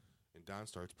 And Don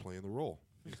starts playing the role.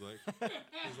 He's like,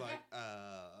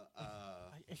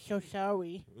 I'm so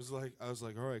sorry. I was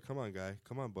like, all right, come on, guy.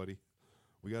 Come on, buddy.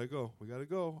 We got to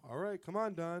go. All right, come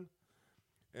on, Don.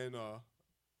 And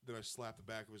then I slapped the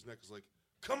back of his neck. I was like,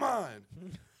 come on.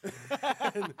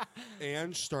 And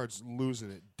Ange starts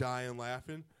losing it, dying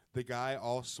laughing. The guy,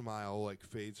 all smile, like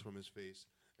fades from his face.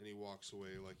 And he walks away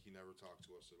like he never talked to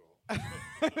us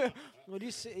at all. What do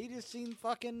you see? He just seen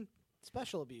fucking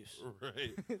special abuse.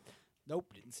 Right.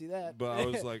 Nope, didn't see that. But I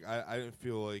was like, I didn't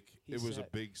feel like He it was a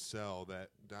said- big sell that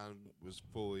Don was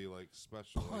fully like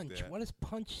special Punch. like that. What is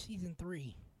Punch season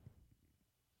 3?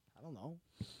 I don't know.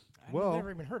 I've Well-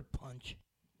 never even heard of Punch.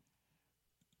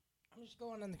 I'm just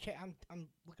going on the chat. I'm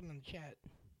looking on the chat.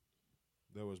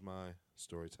 That was my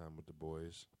story time with the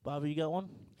boys. Bobby, you got one?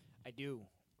 I do.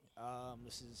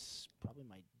 This is probably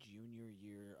my junior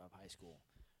year of high school.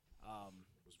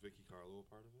 Was Vicky Carlo a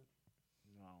part of it?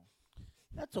 No.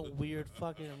 That's a weird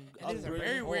fucking. That is a unwritten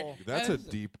very weird- rule. That's That a is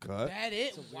a- deep cut. That is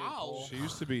It's a weird wow. poll. She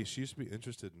used to be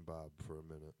interested in Bob for a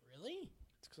minute. Really?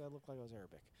 It's because I look like I was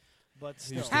Arabic. But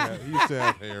He used still. he used to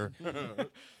have hair.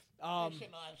 I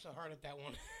shouldn't laugh so hard at that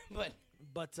one.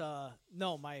 But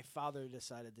No, my father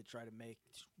decided to try to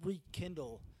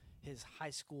rekindle his high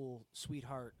school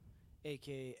sweetheart,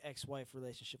 aka ex-wife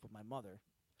relationship with my mother.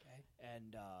 okay.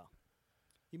 And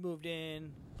he moved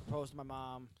in, proposed to my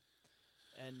mom,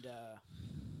 and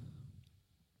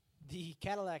the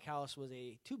Cadillac house was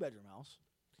a 2-bedroom house.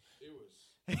 It was.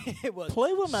 It was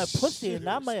Play with my pussy and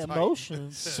not my Serious tight.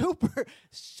 emotions.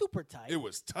 super tight. It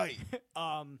was tight.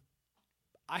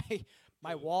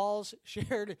 My walls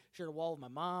shared a wall with my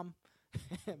mom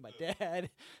and my dad.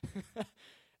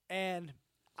 And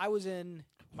I was in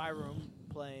my room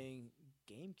playing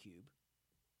GameCube,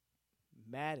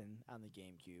 Madden on the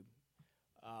GameCube.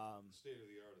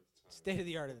 State of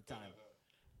the art at the time.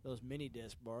 Those mini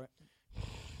discs, boy.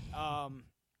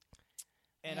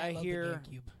 And Yeah, I love the hear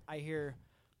GameCube.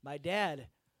 my dad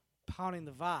pounding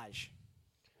the Vaj.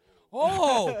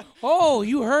 Oh,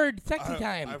 you heard sexy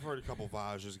time. I've heard a couple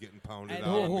Vages getting pounded And-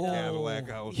 out in the Oh. Cadillac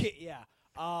house. Yeah.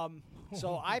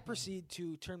 So I proceed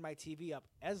to turn my TV up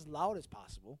as loud as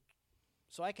possible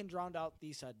so I can drown out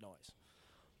the said noise.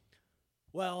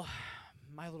 Well,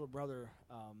 my little brother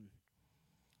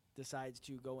decides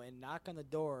to go and knock on the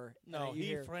door. No, and you he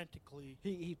hear frantically.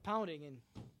 he pounding and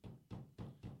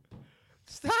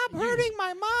stop hurting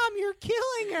my mom! You're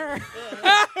killing her.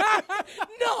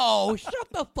 No, shut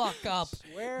the fuck up.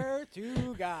 Swear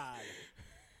to God.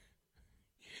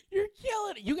 You're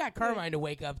killing it. You got Carmine to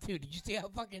wake up too. Did you see how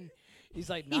fucking He's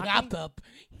like, he knocking? hopped up?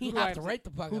 He Who do I hopped have to- right the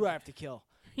fuck Who up. do I have to kill?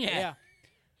 Yeah.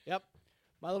 Yep.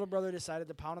 My little brother decided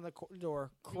to pound on the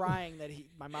door, crying that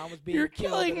my mom was being You're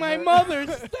killed killing and my her- mother.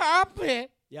 Stop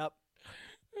it. Yep.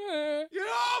 Get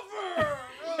over!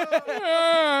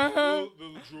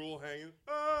 the drool hanging.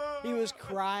 He was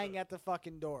crying at the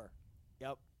fucking door.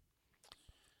 Yep.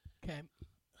 Okay.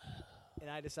 And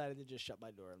I decided to just shut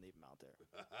my door and leave him out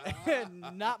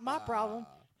there. Not my problem.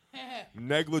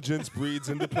 Negligence breeds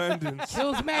independence.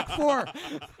 Kills Mac 4.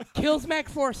 Kills Mac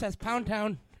 4 says Pound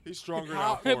Town. He's stronger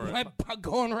now for it.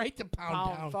 Going right to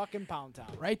Pound Town. Fucking Pound Town.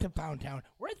 Right to Pound Town.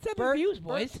 We're at 7 Bert, views, Bert,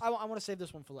 boys. I want to save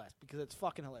this one for last because it's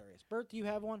fucking hilarious. Bert, do you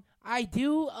have one? I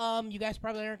do. You guys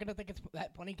probably aren't gonna think it's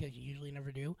that funny because you usually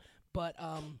never do. But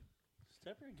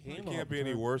Step your It game can't up, be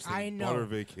any Bert. worse than I know. Butter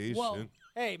Vacation. Well-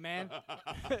 Hey, man.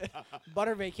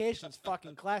 Butter Vacation's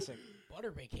fucking classic.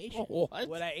 Butter Vacation.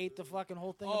 When I ate the fucking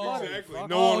whole thing Oh, of butter. exactly. Fuck.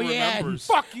 No one yeah. remembers.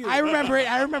 Fuck you. I remember it.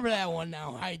 I remember that one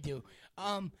now. I do.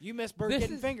 You missed Bert This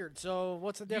getting is- fingered, so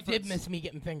what's the You difference? did miss me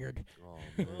getting fingered. Oh,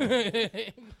 man.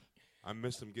 I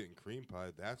missed him getting cream pie.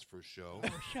 That's for show.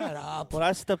 Shut up. But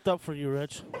I stepped up for you,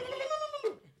 Rich. What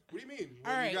do you mean?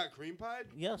 All When right. you got cream pie?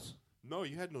 Yes. No,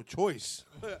 you had no choice.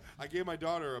 I gave my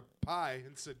daughter a pie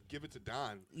and said, give it to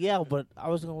Don. Yeah, but I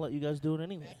was gonna let you guys do it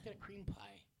anyway. Back to the cream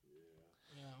pie.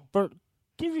 You know. Bert,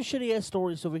 give your shitty ass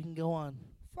story so we can go on.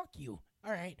 Fuck you.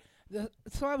 All right.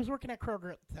 So I was working at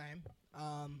Kroger at the time,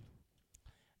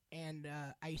 and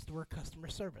I used to work customer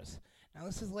service. Now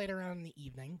this is later on in the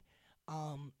evening,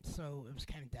 so it was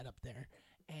kind of dead up there.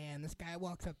 And this guy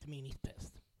walks up to me and he's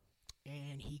pissed,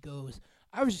 and he goes,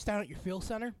 "I was just down at your fuel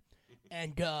center,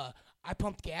 and I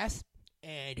pumped gas,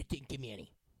 and it didn't give me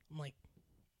any." I'm like,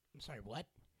 "I'm sorry, what?"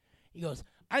 He goes,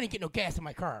 "I didn't get no gas in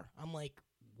my car." I'm like,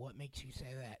 "What makes you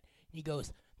say that?" He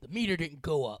goes, "The meter didn't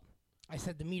go up." I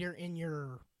said, "The meter in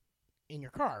your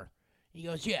car?" He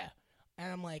goes, "Yeah." And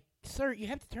I'm like, "Sir, you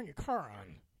have to turn your car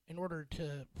on in order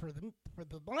for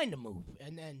the line to move,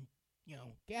 and then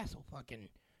gas will fucking,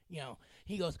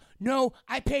 He goes, no,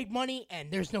 I paid money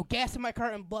and there's no gas in my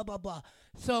car and blah, blah, blah.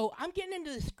 So I'm getting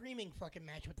into this screaming fucking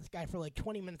match with this guy for like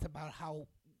 20 minutes about how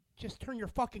just turn your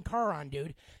fucking car on,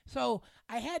 dude. So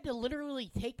I had to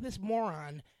literally take this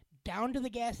moron down to the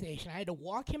gas station. I had to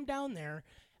walk him down there.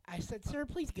 I said, sir,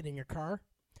 please get in your car.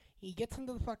 He gets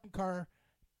into the fucking car,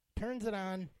 turns it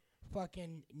on,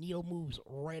 fucking needle moves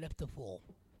right up to full.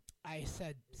 I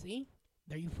said, see?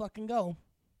 There you fucking go.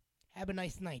 Have a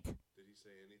nice night. Did he say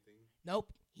anything?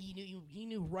 Nope. He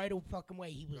knew right fucking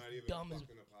way. He was Not even dumb a as...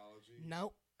 fucking apology?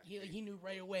 Nope. He knew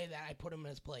right away that I put him in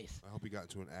his place. I hope he got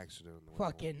into an accident on the way home.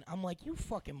 Fucking, I'm like, you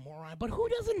fucking moron. But who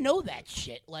doesn't know that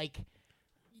shit? Like,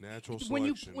 Natural when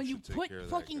selection you should take put care of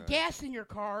that fucking guy. gas in your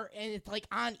car and it's like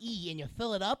on E and you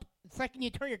fill it up, the second you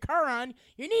turn your car on,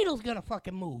 your needle's gonna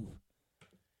fucking move.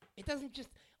 It doesn't just,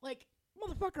 like,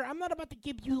 motherfucker, I'm not about to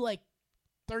give you like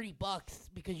 $30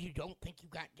 because you don't think you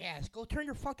got gas. Go turn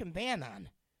your fucking van on.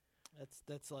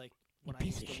 That's like You when I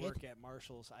piece used of to shit. work at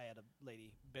Marshall's. I had a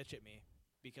lady bitch at me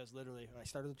because literally when I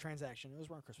started the transaction, it was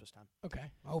around Christmas time. Okay.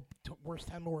 Oh, worst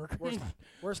time to work. Worst time.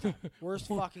 Worst time. Worst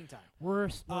fucking time.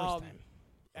 Worst time.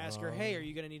 Ask her, hey, are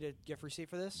you gonna need a gift receipt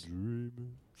for this?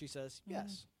 She says,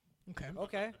 yes. Okay.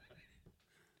 Okay.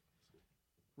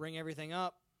 Ring everything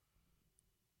up.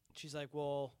 She's like,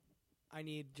 well, I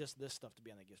need just this stuff to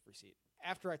be on the gift receipt.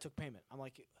 After I took payment, I'm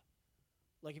like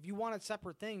if you wanted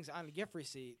separate things on the gift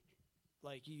receipt,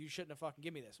 like, you shouldn't have fucking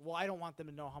give me this. Well, I don't want them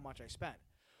to know how much I spent.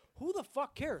 Who the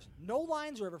fuck cares? No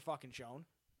lines are ever fucking shown.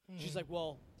 She's like,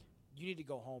 well, you need to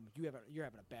go home. You're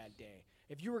having a bad day.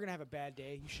 If you were going to have a bad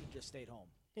day, you should have just stayed home.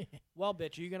 Well,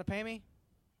 bitch, are you going to pay me?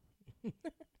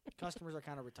 Customers are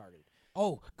kind of retarded.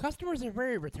 Oh, customers are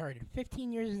very retarded.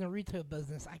 15 years in the retail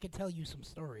business, I could tell you some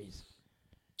stories.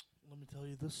 Let me tell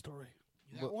you this story.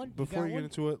 You got one? Before you got get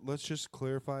into it, let's just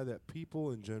clarify that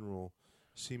people in general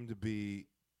seem to be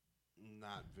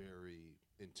not very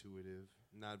intuitive,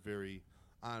 not very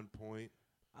on point.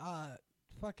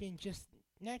 Fucking just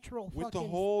natural With fucking... the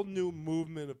whole new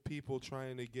movement of people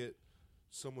trying to get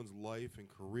someone's life and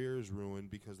careers ruined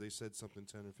because they said something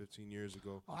 10 or 15 years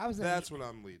ago. Oh, I was... That's what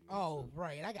I'm leading. Oh,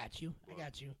 right. I got you. I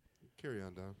got you. Carry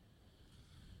on, Don.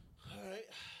 All right.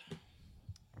 I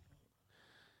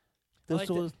This like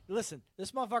to- was listen,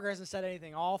 this motherfucker hasn't said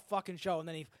anything all fucking show, and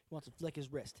then he wants to flick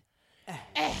his wrist.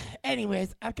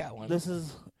 Anyways, I've got one. this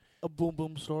is a boom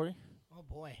boom story. Oh,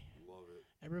 boy. Love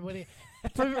it. Everybody...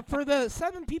 for the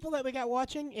 7 people that we got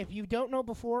watching, if you don't know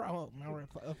before... Oh, now we're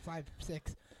at 5,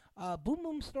 6. Boom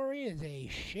Boom Story is a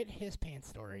shit his pants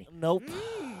story. Nope.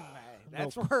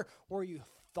 That's Nope. where you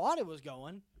thought it was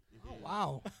going. Oh,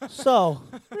 wow. So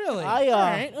Really? I, All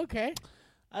right, okay.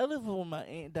 I lived with my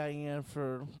Aunt Diane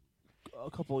for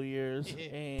a couple of years,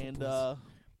 and Pooples.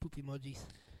 Poop emojis.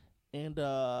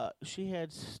 she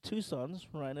had 2 sons,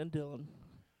 Ryan and Dylan.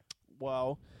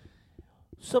 Wow.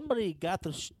 Somebody got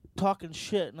the talking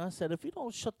shit, and I said, if you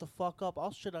don't shut the fuck up,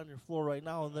 I'll shit on your floor right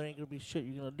now, and there ain't gonna be shit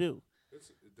you're gonna do.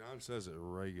 Don says it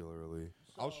regularly.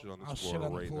 I'll shit on I'll this shit floor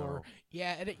on the right floor. now.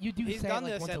 Yeah, and you do He's say done it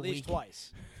like this once at a least week.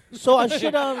 twice. So I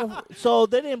shit on. So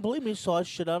they didn't believe me, so I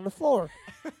shit on the floor.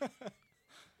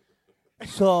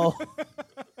 So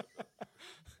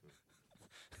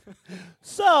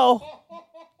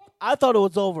I thought it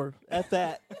was over at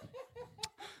that.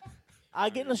 I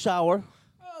get in the shower.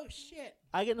 Oh, shit.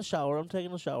 I'm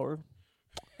taking a shower.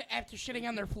 After shitting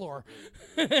on their floor.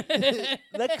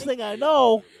 Next thing I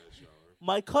know,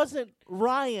 my cousin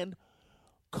Ryan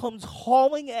comes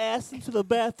hauling ass into the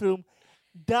bathroom,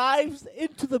 dives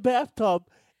into the bathtub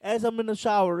as I'm in the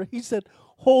shower. He said,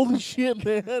 "Holy shit,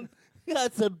 man." I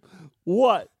said,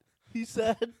 "What?" He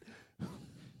said,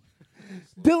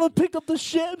 "Dylan picked up the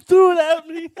shit and threw it at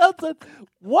me." I said,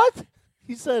 "What?"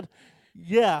 He said,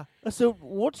 "Yeah." I said,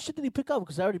 "What shit did he pick up?"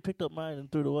 Because I already picked up mine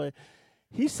and threw it away.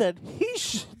 He said,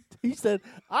 he said,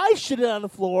 "I shit it on the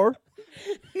floor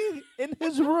in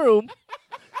his room."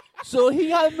 So he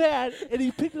got mad and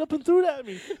he picked it up and threw it at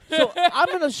me. So I'm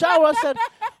in the shower. I said,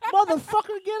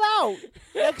 "Motherfucker, get out!"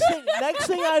 Next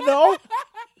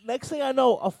thing I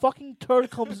know, a fucking turd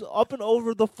comes up and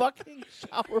over the fucking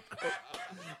shower curtain.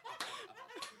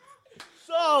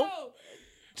 So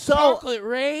Chocolate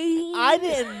rain. I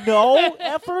didn't know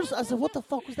at first. I said, "What the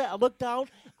fuck was that?" I looked down.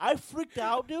 I freaked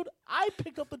out, dude. I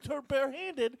picked up the turd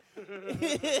barehanded, and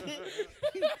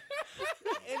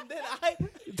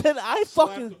then I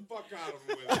fucking Slap the fuck out of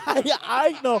him with it.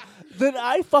 I know. Then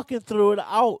I fucking threw it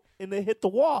out and it hit the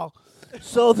wall.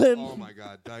 So then Oh my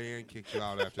God, Diane kicked you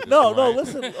out after this. no, right?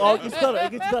 listen. Oh,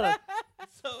 it gets better.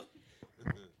 So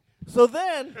So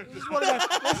then,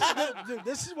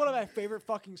 This is one of my favorite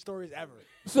fucking stories ever.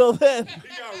 so then, He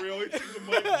got real. He took the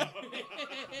mic out.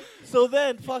 so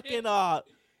then, fucking,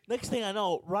 next thing I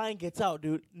know, Ryan gets out,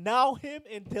 dude. Now him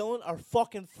and Dylan are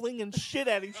fucking flinging shit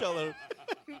at each other.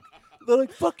 They're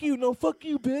like, fuck you, no, fuck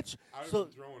you, bitch. I was So,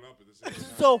 throwing up at the same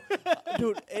time. so,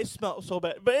 dude, it smelled so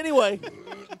bad. But anyway,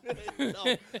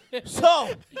 so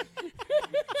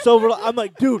I'm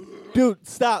like, dude,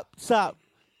 stop.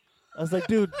 I was like,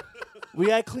 dude, we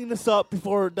gotta clean this up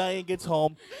before Diane gets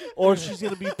home, or she's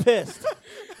gonna be pissed.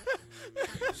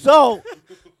 So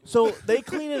they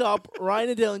clean it up. Ryan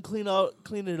and Dylan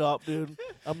clean it up, dude.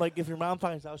 I'm like, if your mom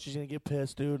finds out, she's gonna get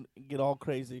pissed, dude, and get all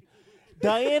crazy.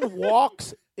 Diane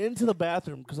walks into the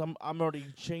bathroom because I'm already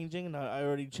changing, and I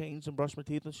already changed and brushed my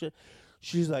teeth and shit.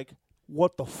 She's like,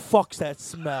 "What the fuck's that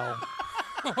smell?"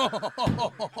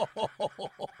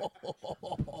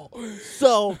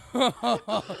 So,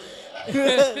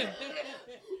 yeah,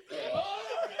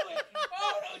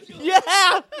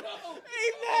 yeah.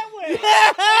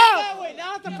 Wait,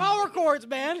 not the power cords,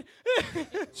 man.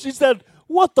 She said,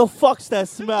 "What the fuck's that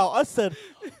smell?" I said,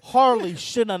 "Harley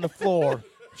shit on the floor."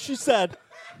 She said,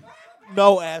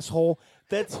 "No, asshole,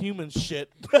 that's human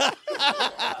shit."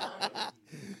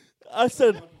 I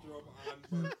said,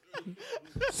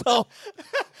 so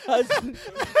I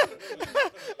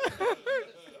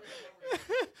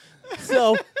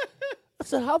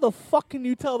said, "How the fuck can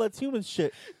you tell that's human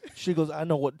shit?" She goes, "I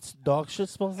know what dog shit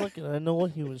smells like, and I know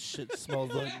what human shit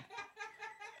smells like."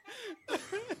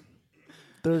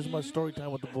 There's my story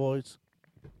time with the boys.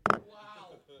 Wow.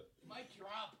 Mic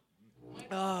drop. Mic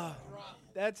drop.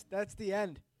 That's the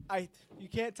end. You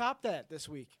can't top that this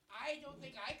week. I don't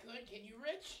think I could. Can you,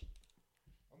 Rich?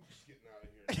 I'm just getting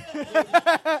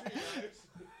out of here.